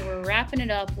Cincinnati. We're wrapping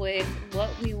it up with what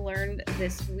we learned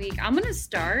this week. I'm going to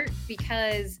start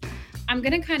because I'm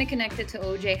going to kind of connect it to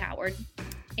OJ Howard.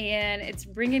 And it's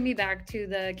bringing me back to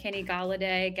the Kenny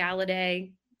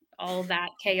Galladay, all that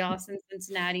chaos in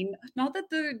Cincinnati. Not that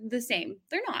they're the same.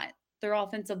 They're not. They're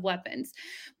offensive weapons.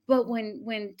 But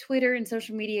when Twitter and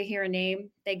social media hear a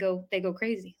name, they go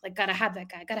crazy. Like, gotta have that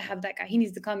guy. He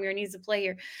needs to come here. He needs to play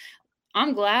here.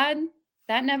 I'm glad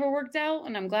that never worked out,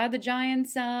 and I'm glad the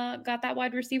Giants got that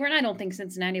wide receiver. And I don't think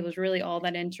Cincinnati was really all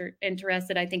that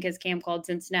interested. I think his camp called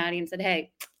Cincinnati and said,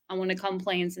 hey, I want to come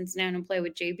play in Cincinnati and play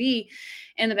with JB.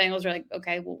 And the Bengals are like,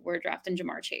 okay, well, we're drafting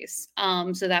Jamar Chase.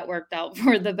 So that worked out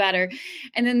for the better.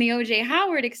 And then the OJ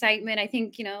Howard excitement, I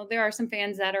think, there are some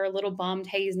fans that are a little bummed.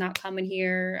 Hey, he's not coming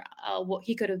here.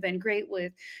 He could have been great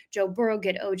with Joe Burrow,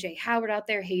 get OJ Howard out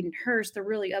there, Hayden Hurst. They're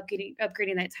really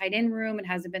upgrading that tight end room. It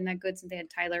hasn't been that good since they had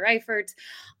Tyler Eifert.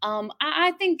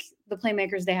 I think the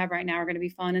playmakers they have right now are going to be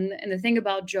fun. And the thing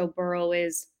about Joe Burrow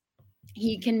is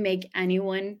he can make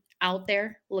anyone out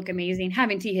there look amazing.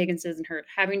 Having T. Higgins doesn't hurt.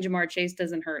 Having Jamar Chase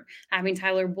doesn't hurt. Having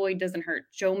Tyler Boyd doesn't hurt.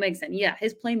 Joe Mixon, yeah,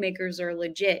 his playmakers are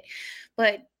legit.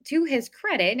 But to his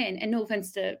credit, and no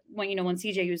offense to when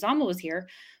CJ Uzomah was here,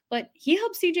 but he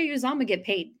helped CJ Uzomah get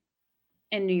paid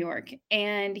in New York.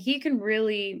 And he can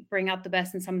really bring out the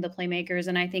best in some of the playmakers.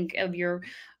 And I think of your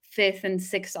 5th and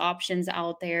 6th options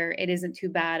out there, it isn't too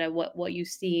bad at what you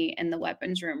see in the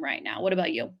weapons room right now. What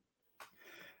about you?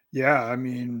 Yeah, I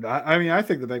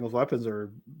think the Bengals weapons are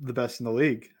the best in the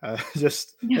league. At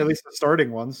least the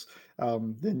starting ones.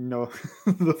 Then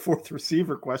the 4th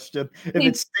receiver question. If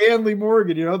it's Stanley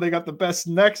Morgan, they got the best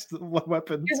next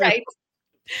weapon. You're right.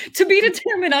 To be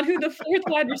determined on who the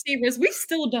 4th wide receiver is, we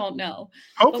still don't know.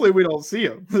 Hopefully, we don't see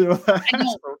him. That's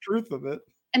the truth of it.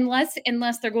 Unless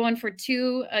they're going for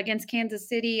 2 against Kansas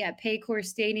City at Paycor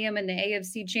Stadium in the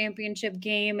AFC Championship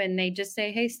game, and they just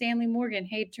say, "Hey, Stanley Morgan,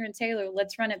 hey, Trent Taylor,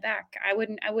 let's run it back." I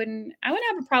wouldn't have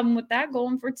a problem with that,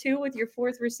 going for 2 with your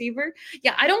 4th receiver.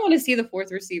 Yeah, I don't want to see the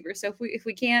 4th receiver. So if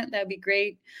we can't, that'd be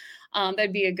great.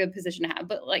 That'd be a good position to have.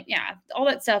 But like, yeah, all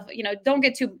that stuff, don't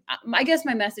get too. I guess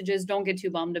my message is, don't get too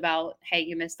bummed about, hey,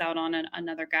 you missed out on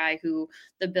another guy who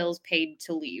the Bills paid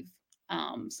to leave.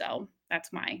 So that's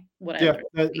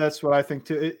that's what I think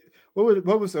too.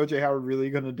 What was OJ Howard really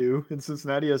going to do in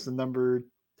Cincinnati as the number?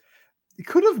 It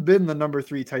could have been the number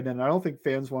 3 tight end. I don't think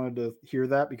fans wanted to hear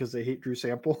that because they hate Drew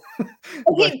Sample.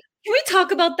 Okay, can we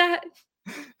talk about that?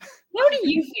 How do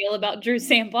you feel about Drew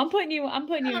Sample? I'm putting you.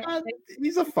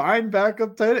 He's a fine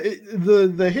backup tight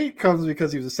end. The hate comes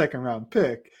because he was a 2nd round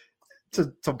pick.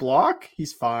 To block,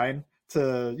 he's fine.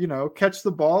 To catch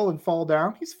the ball and fall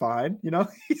down, he's fine.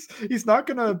 He's not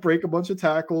gonna break a bunch of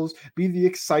tackles, be the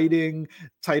exciting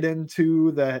tight end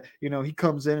 2 that he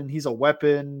comes in and he's a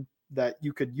weapon that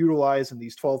you could utilize in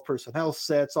these 12 personnel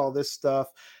sets, all this stuff.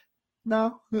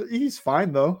 No, he's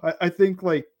fine though. I think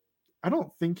I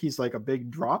don't think he's like a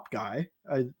big drop guy.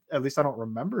 At least I don't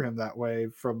remember him that way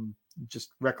from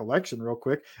just recollection real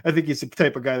quick. I think he's the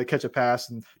type of guy that catch a pass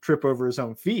and trip over his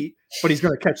own feet, but he's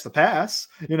going to catch the pass.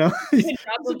 He's going to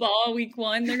drop the ball week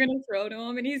 1. They're going to throw to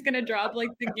him and he's going to drop like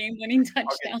the game-winning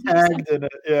touchdown. Tagged in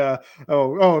it. Yeah.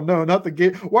 Oh no, not the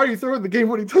game. Why are you throwing the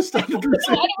game-winning touchdown to Drew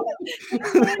Sample?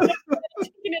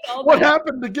 What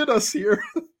happened to get us here?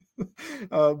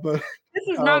 But this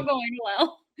is not going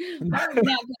well.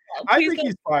 I think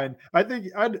he's fine. I think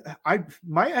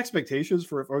my expectations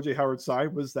for if OJ Howard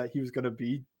signed was that he was going to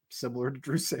be similar to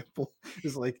Drew Sample.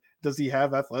 Is like, does he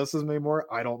have athleticism anymore?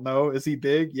 I don't know. Is he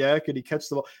big? Yeah. Could he catch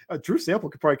the ball? Drew Sample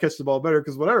could probably catch the ball better,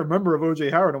 because what I remember of OJ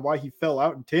Howard and why he fell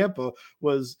out in Tampa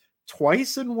was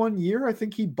twice in 1 year. I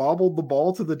think he bobbled the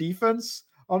ball to the defense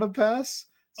on a pass.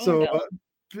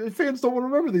 Fans don't want to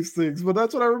remember these things, but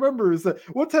that's what I remember, is that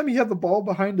one time he had the ball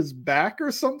behind his back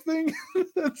or something,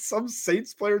 and some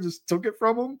Saints player just took it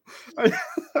from him.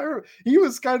 He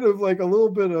was kind of like a little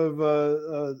bit of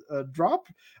a drop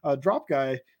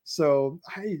guy. So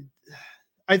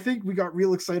I think we got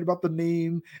real excited about the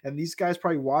name, and these guys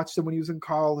probably watched him when he was in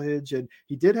college, and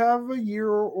he did have a year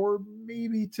or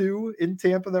maybe 2 in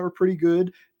Tampa that were pretty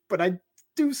good, but I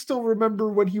do still remember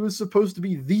when he was supposed to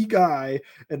be the guy,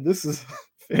 and this is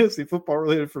fantasy football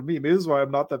related for me. Maybe this is why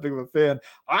I'm not that big of a fan.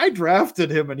 I drafted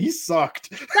him and he sucked.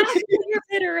 That's what you're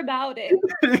bitter about it.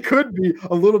 It could be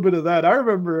a little bit of that. I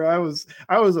remember I was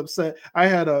upset. I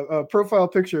had a profile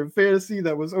picture of fantasy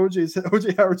that was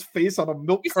OJ Howard's face on a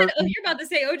milk carton. You're about to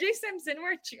say OJ Simpson,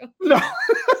 weren't you? No,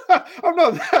 I'm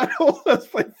not that old. Let's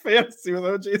play fantasy with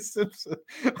OJ Simpson.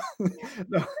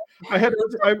 No, I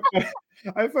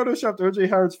photoshopped OJ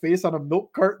Howard's face on a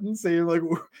milk carton saying, like,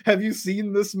 have you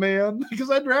seen this man?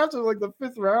 Because I drafted like the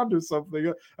 5th round or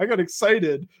something. I got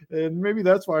excited, and maybe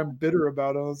that's why I'm bitter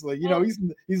about it. I was like,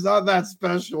 he's not that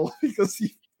special because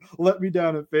he let me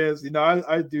down in fantasy. No,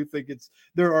 I do think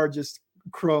there are just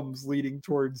crumbs leading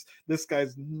towards this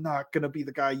guy's not going to be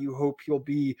the guy you hope he'll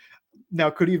be. Now,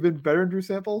 could he have been better than Drew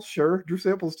Sample? Sure. Drew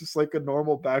Sample's just like a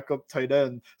normal backup tight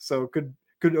end. So could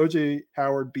OJ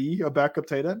Howard be a backup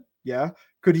tight end? Yeah.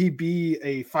 Could he be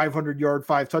a 500-yard,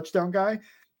 5-touchdown guy?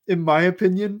 In my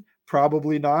opinion,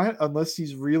 probably not, unless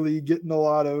he's really getting a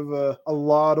lot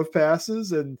of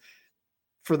passes. And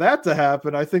for that to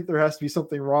happen, I think there has to be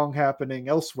something wrong happening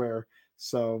elsewhere.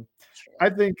 So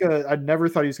I think I never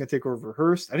thought he was going to take over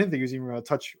Hurst. I didn't think he was even going to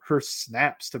touch Hurst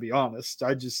snaps, to be honest.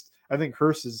 I think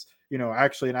Hurst is,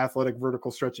 actually an athletic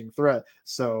vertical stretching threat.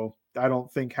 So I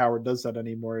don't think Howard does that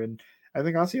anymore. And I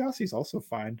think Ossie's also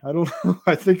fine. I don't know.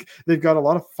 I think they've got a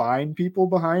lot of fine people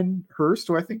behind Hurst,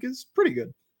 who I think is pretty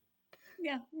good.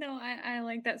 Yeah, no, I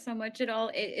like that so much.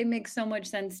 It makes so much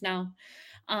sense now,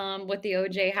 with the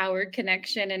OJ Howard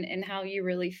connection and how you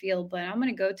really feel. But I'm going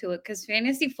to go to it because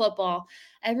fantasy football,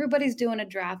 everybody's doing a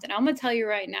draft. And I'm going to tell you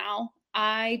right now,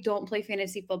 I don't play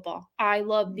fantasy football. I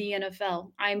love the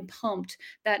NFL. I'm pumped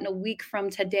that in a week from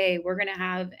today, we're going to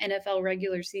have NFL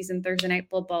regular season Thursday night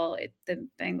football. The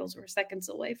Bengals were seconds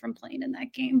away from playing in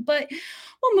that game, but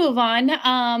we'll move on.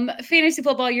 Fantasy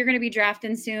football, you're going to be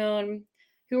drafting soon.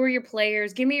 Who are your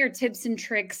players? Give me your tips and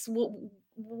tricks.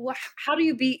 How are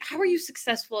you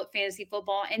successful at fantasy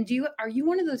football? And are you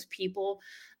one of those people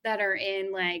that are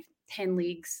in like 10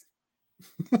 leagues?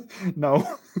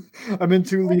 No, I'm in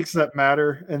 2 leagues that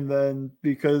matter, and then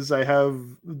because I have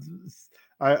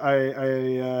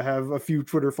a few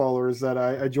Twitter followers that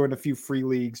I joined a few free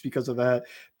leagues because of that.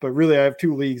 But really, I have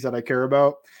 2 leagues that I care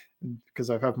about, because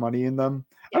I have money in them.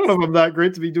 I don't know if I'm that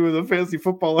great to be doing the fantasy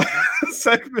football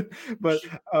segment, but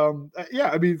yeah,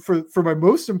 I mean, for my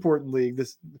most important league,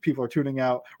 this people are tuning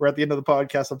out. We're at the end of the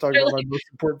podcast. I'm talking about my most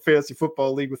important fantasy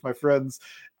football league with my friends.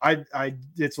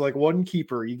 It's like one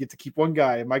keeper. You get to keep one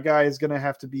guy, and my guy is going to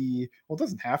have to be. Well, it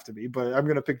doesn't have to be, but I'm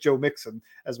going to pick Joe Mixon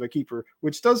as my keeper,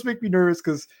 which does make me nervous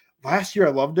because last year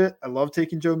I loved it. I loved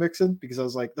taking Joe Mixon because I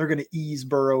was like, they're going to ease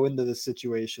Burrow into this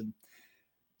situation.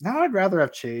 Now I'd rather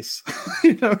have Chase,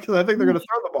 because I think they're going to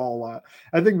throw the ball a lot.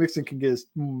 I think Mixon can get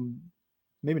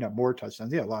maybe not more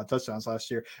touchdowns. Yeah, a lot of touchdowns last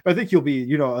year. But I think he'll be,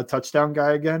 a touchdown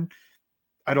guy again.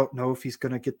 I don't know if he's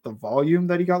going to get the volume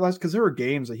that he got last, because there were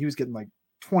games that he was getting like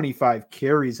 25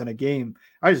 carries in a game.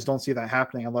 I just don't see that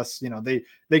happening unless,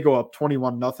 they go up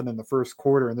 21-0 in the first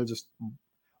quarter and they're just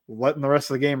letting the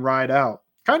rest of the game ride out.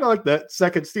 Kind of like that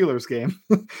second Steelers game.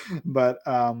 But,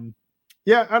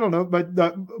 yeah, I don't know, but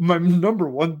my number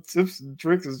one tips and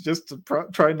tricks is just to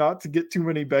try not to get too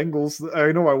many Bengals.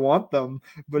 I know I want them,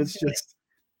 but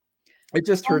it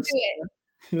just hurts.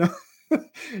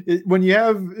 When you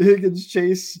have Higgins,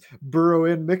 Chase, Burrow,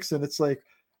 and Mixon, it's like,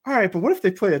 all right, but what if they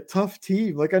play a tough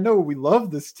team? Like, I know we love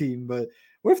this team, but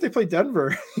what if they play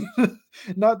Denver?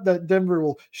 Not that Denver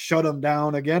will shut them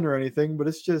down again or anything, but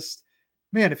it's just,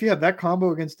 man, if you had that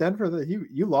combo against Denver, that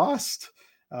you lost.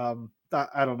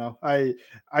 I don't know. I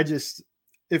just,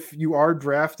 if you are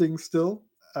drafting still,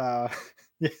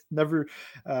 never.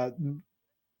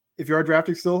 If you are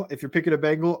drafting still, if you're picking a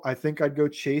Bengal, I think I'd go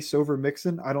Chase over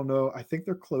Mixon. I don't know. I think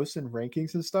they're close in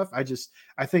rankings and stuff. I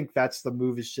think that's the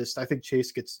move. I think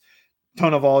Chase gets a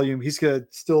ton of volume. He's going to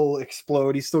still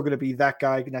explode. He's still going to be that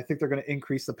guy. And I think they're going to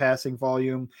increase the passing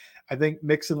volume. I think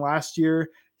Mixon last year,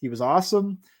 he was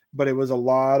awesome, but it was a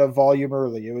lot of volume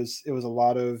early. It was a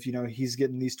lot of, he's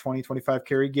getting these 20, 25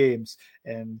 carry games.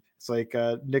 And it's like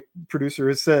Nick, producer,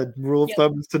 has said, rule of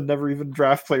thumb is to never even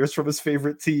draft players from his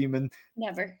favorite team. And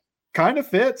never. Kind of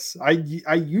fits. I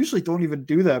usually don't even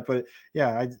do that. But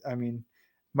yeah, I mean,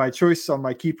 my choice on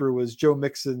my keeper was Joe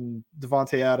Mixon,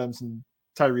 Devontae Adams, and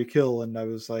Tyreek Hill. And I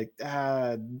was like,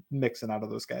 Mixon out of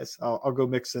those guys. I'll go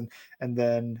Mixon. And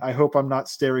then I hope I'm not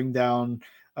staring down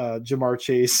Jamar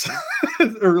Chase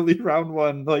early round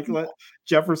one. Like, let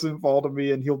Jefferson fall to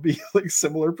me and he'll be like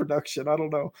similar production. I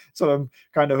don't know. So I'm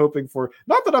kind of hoping for.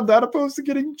 Not that I'm that opposed to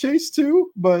getting Chase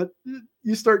too, but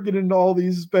you start getting into all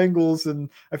these Bengals, and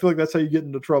I feel like that's how you get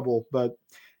into trouble. But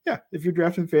yeah, if you're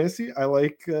drafting fantasy, I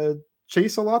like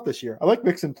Chase a lot this year. I like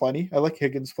Mixon plenty. I like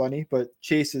Higgins plenty, but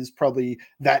Chase is probably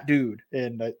that dude.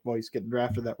 And he's getting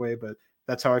drafted that way, but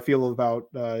that's how I feel about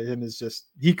him. Is just,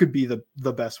 he could be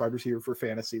the best wide receiver for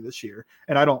fantasy this year.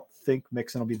 And I don't think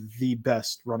Mixon will be the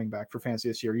best running back for fantasy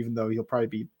this year, even though he'll probably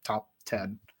be top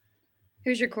 10.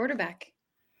 Who's your quarterback?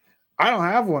 I don't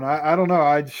have one. I don't know.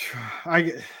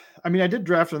 I mean, I did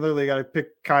draft another league. I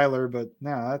picked Kyler, but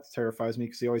that terrifies me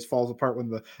because he always falls apart when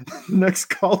the next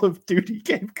Call of Duty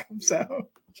game comes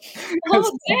out.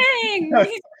 Oh, dang.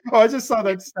 I just saw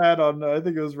that stat on, I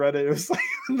think it was Reddit. It was like,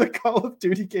 when the Call of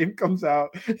Duty game comes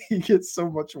out, he gets so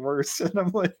much worse. And I'm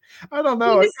like, I don't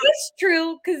know. Is this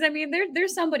true? Because, I mean,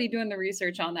 there's somebody doing the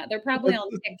research on that. They're probably on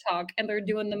TikTok, and they're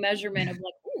doing the measurement of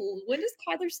like, ooh, when does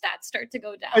Kyler's stats start to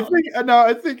go down?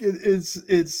 I think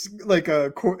it's like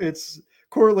it's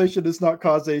correlation is not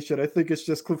causation. I think it's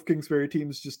just Cliff Kingsbury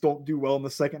teams just don't do well in the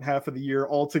second half of the year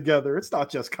altogether. It's not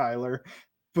just Kyler.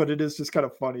 But it is just kind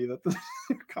of funny that the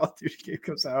Call of Duty game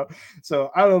comes out.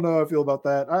 So I don't know how I feel about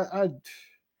that.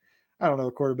 I don't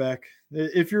know, quarterback.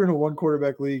 If you're in a one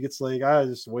quarterback league, it's like, I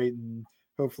just wait and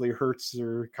hopefully Hurts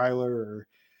or Kyler or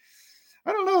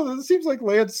I don't know. It seems like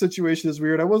Lance's situation is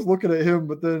weird. I was looking at him,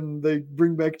 but then they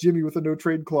bring back Jimmy with a no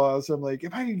trade clause. I'm like,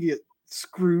 am I going to get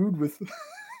screwed with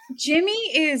Jimmy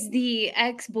is the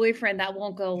ex-boyfriend that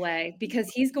won't go away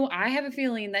because I have a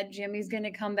feeling that Jimmy's going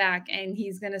to come back and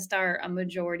he's going to start a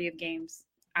majority of games.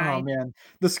 Oh man.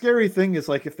 The scary thing is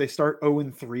like if they start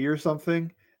 0-3 or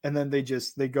something and then they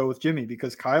go with Jimmy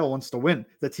because Kyle wants to win.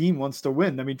 The team wants to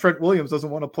win. I mean, Trent Williams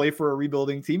doesn't want to play for a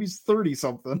rebuilding team. He's 30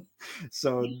 something.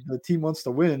 So the team wants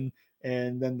to win.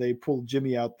 And then they pull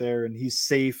Jimmy out there and he's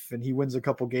safe and he wins a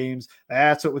couple games.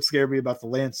 That's what would scare me about the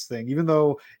Lance thing. Even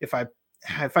though if I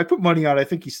put money on it, I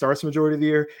think he starts the majority of the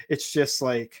year. It's just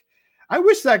like, I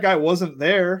wish that guy wasn't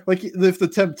there. Like if the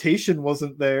temptation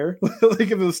wasn't there, like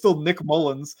if it was still Nick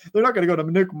Mullins, they're not going to go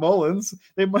to Nick Mullins.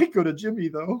 They might go to Jimmy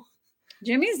though.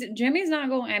 Jimmy's not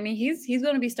going. I mean, he's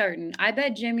going to be starting. I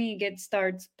bet Jimmy gets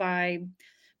starts by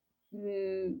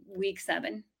week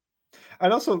 7.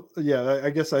 I'd also,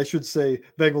 I guess I should say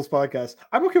Bengals podcast.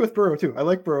 I'm okay with Burrow too. I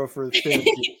like Burrow for his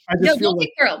fantasy. Don't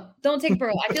take Burrow. Don't take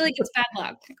Burrow. I feel like it's bad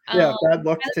luck. Bad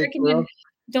luck to take Burrow.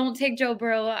 Don't take Joe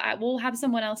Burrow. We'll have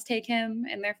someone else take him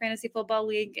in their fantasy football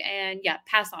league, and yeah,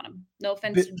 pass on him. No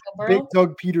offense to Joe Big Burrow.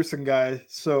 Doug Peterson guy.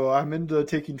 So I'm into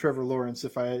taking Trevor Lawrence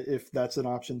if that's an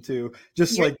option too.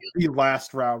 Just You're like the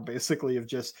last round, basically, of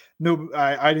just no.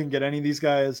 I didn't get any of these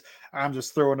guys. I'm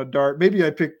just throwing a dart. Maybe I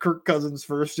pick Kirk Cousins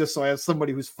first, just so I have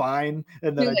somebody who's fine,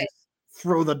 and then I just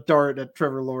throw the dart at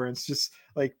Trevor Lawrence. Just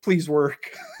like, please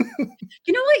work.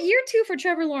 You know what? Year 2 for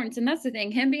Trevor Lawrence, and that's the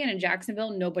thing. Him being in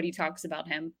Jacksonville, nobody talks about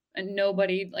him, and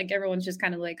nobody, like, everyone's just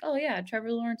kind of like, oh yeah,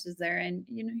 Trevor Lawrence is there, and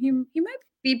you know he might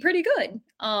be pretty good.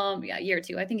 Yeah, year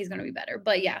 2, I think he's going to be better.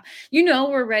 But yeah,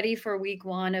 we're ready for week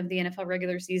 1 of the NFL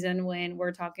regular season when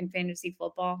we're talking fantasy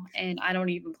football, and I don't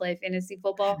even play fantasy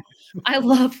football. I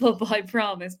love football, I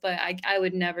promise, but I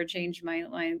would never change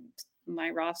my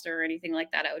roster or anything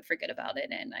like that. I would forget about it,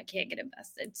 and I can't get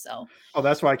invested. So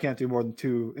that's why I can't do more than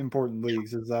 2 important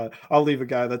leagues. Is that I'll leave a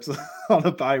guy that's on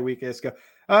a bye week. I go,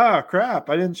 crap,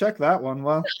 I didn't check that one.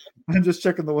 Well, I'm just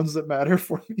checking the ones that matter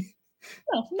for me.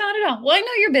 No, not at all. Well, I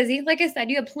know you're busy. Like I said,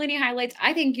 you have plenty of highlights.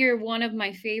 I think you're one of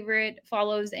my favorite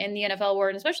follows in the NFL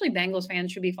world, especially Bengals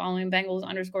fans should be following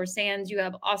Bengals_Sands. You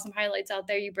have awesome highlights out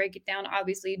there. You break it down.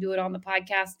 Obviously, you do it on the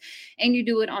podcast and you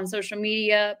do it on social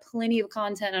media. Plenty of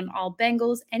content on all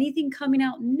Bengals. Anything coming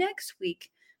out next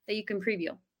week that you can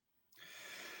preview?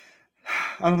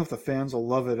 I don't know if the fans will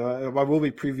love it. I will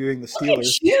be previewing the Steelers. Look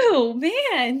at you,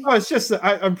 man. Oh, it's just that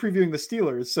I'm previewing the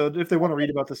Steelers. So if they want to read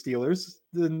about the Steelers,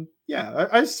 then yeah,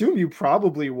 I assume you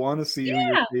probably want to see who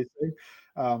you're facing.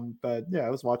 But yeah, I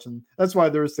was watching. That's why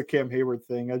there's the Cam Hayward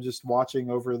thing. I was just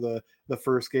watching over the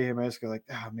first game. I just go like,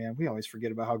 man, we always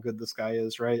forget about how good this guy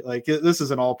is, right? Like this is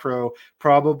an all-pro,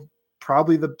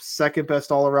 probably the second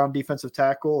best all-around defensive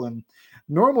tackle. And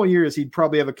normal years, he'd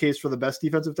probably have a case for the best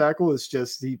defensive tackle. It's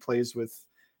just he plays with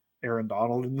Aaron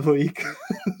Donald in the league.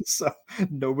 So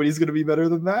nobody's going to be better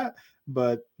than that.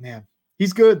 But man,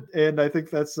 he's good. And I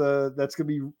think that's rough.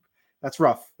 That's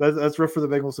rough for the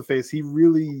Bengals to face. He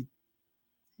really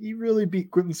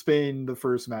beat Quentin Spain the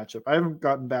first matchup. I haven't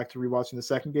gotten back to rewatching the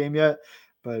second game yet,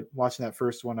 but watching that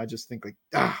first one, I just think like,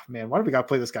 man, why do we got to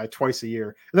play this guy twice a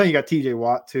year? And then you got TJ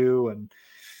Watt too. And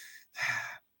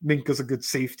Minka's a good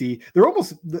safety. They're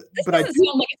almost, but I do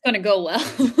sound like it's going to go well.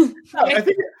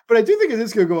 I do think it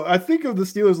is going to go. I think of the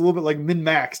Steelers a little bit like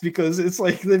min-max because it's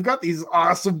like they've got these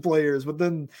awesome players, but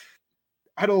then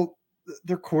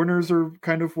their corners are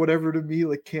kind of whatever to me.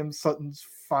 Like Cam Sutton's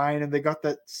fine, and they got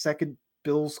that second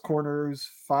Bills corner who's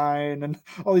fine, and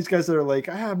all these guys that are like,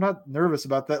 I'm not nervous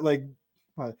about that. Like,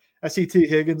 I see T.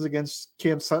 Higgins against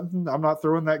Cam Sutton. I'm not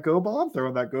throwing that go ball. I'm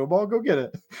throwing that go ball. Go get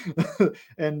it.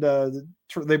 And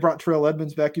they brought Terrell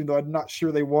Edmonds back, even though I'm not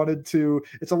sure they wanted to.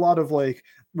 It's a lot of like,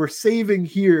 we're saving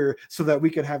here so that we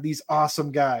can have these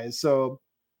awesome guys. So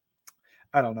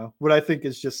I don't know. What I think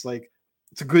is just like,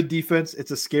 it's a good defense.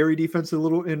 It's a scary defense a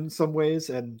little in some ways.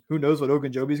 And who knows what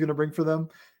Ogunjobi's going to bring for them.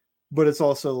 But it's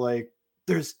also like,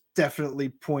 there's definitely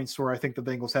points where I think the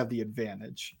Bengals have the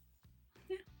advantage.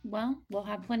 Well, you'll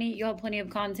have plenty of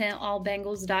content,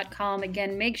 allbengals.com.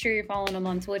 Again, make sure you're following them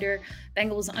on Twitter,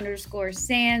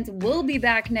 Bengals_Sands. We'll be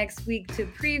back next week to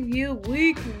preview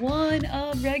week 1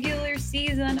 of regular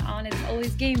season on It's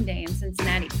Always Game Day in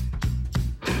Cincinnati.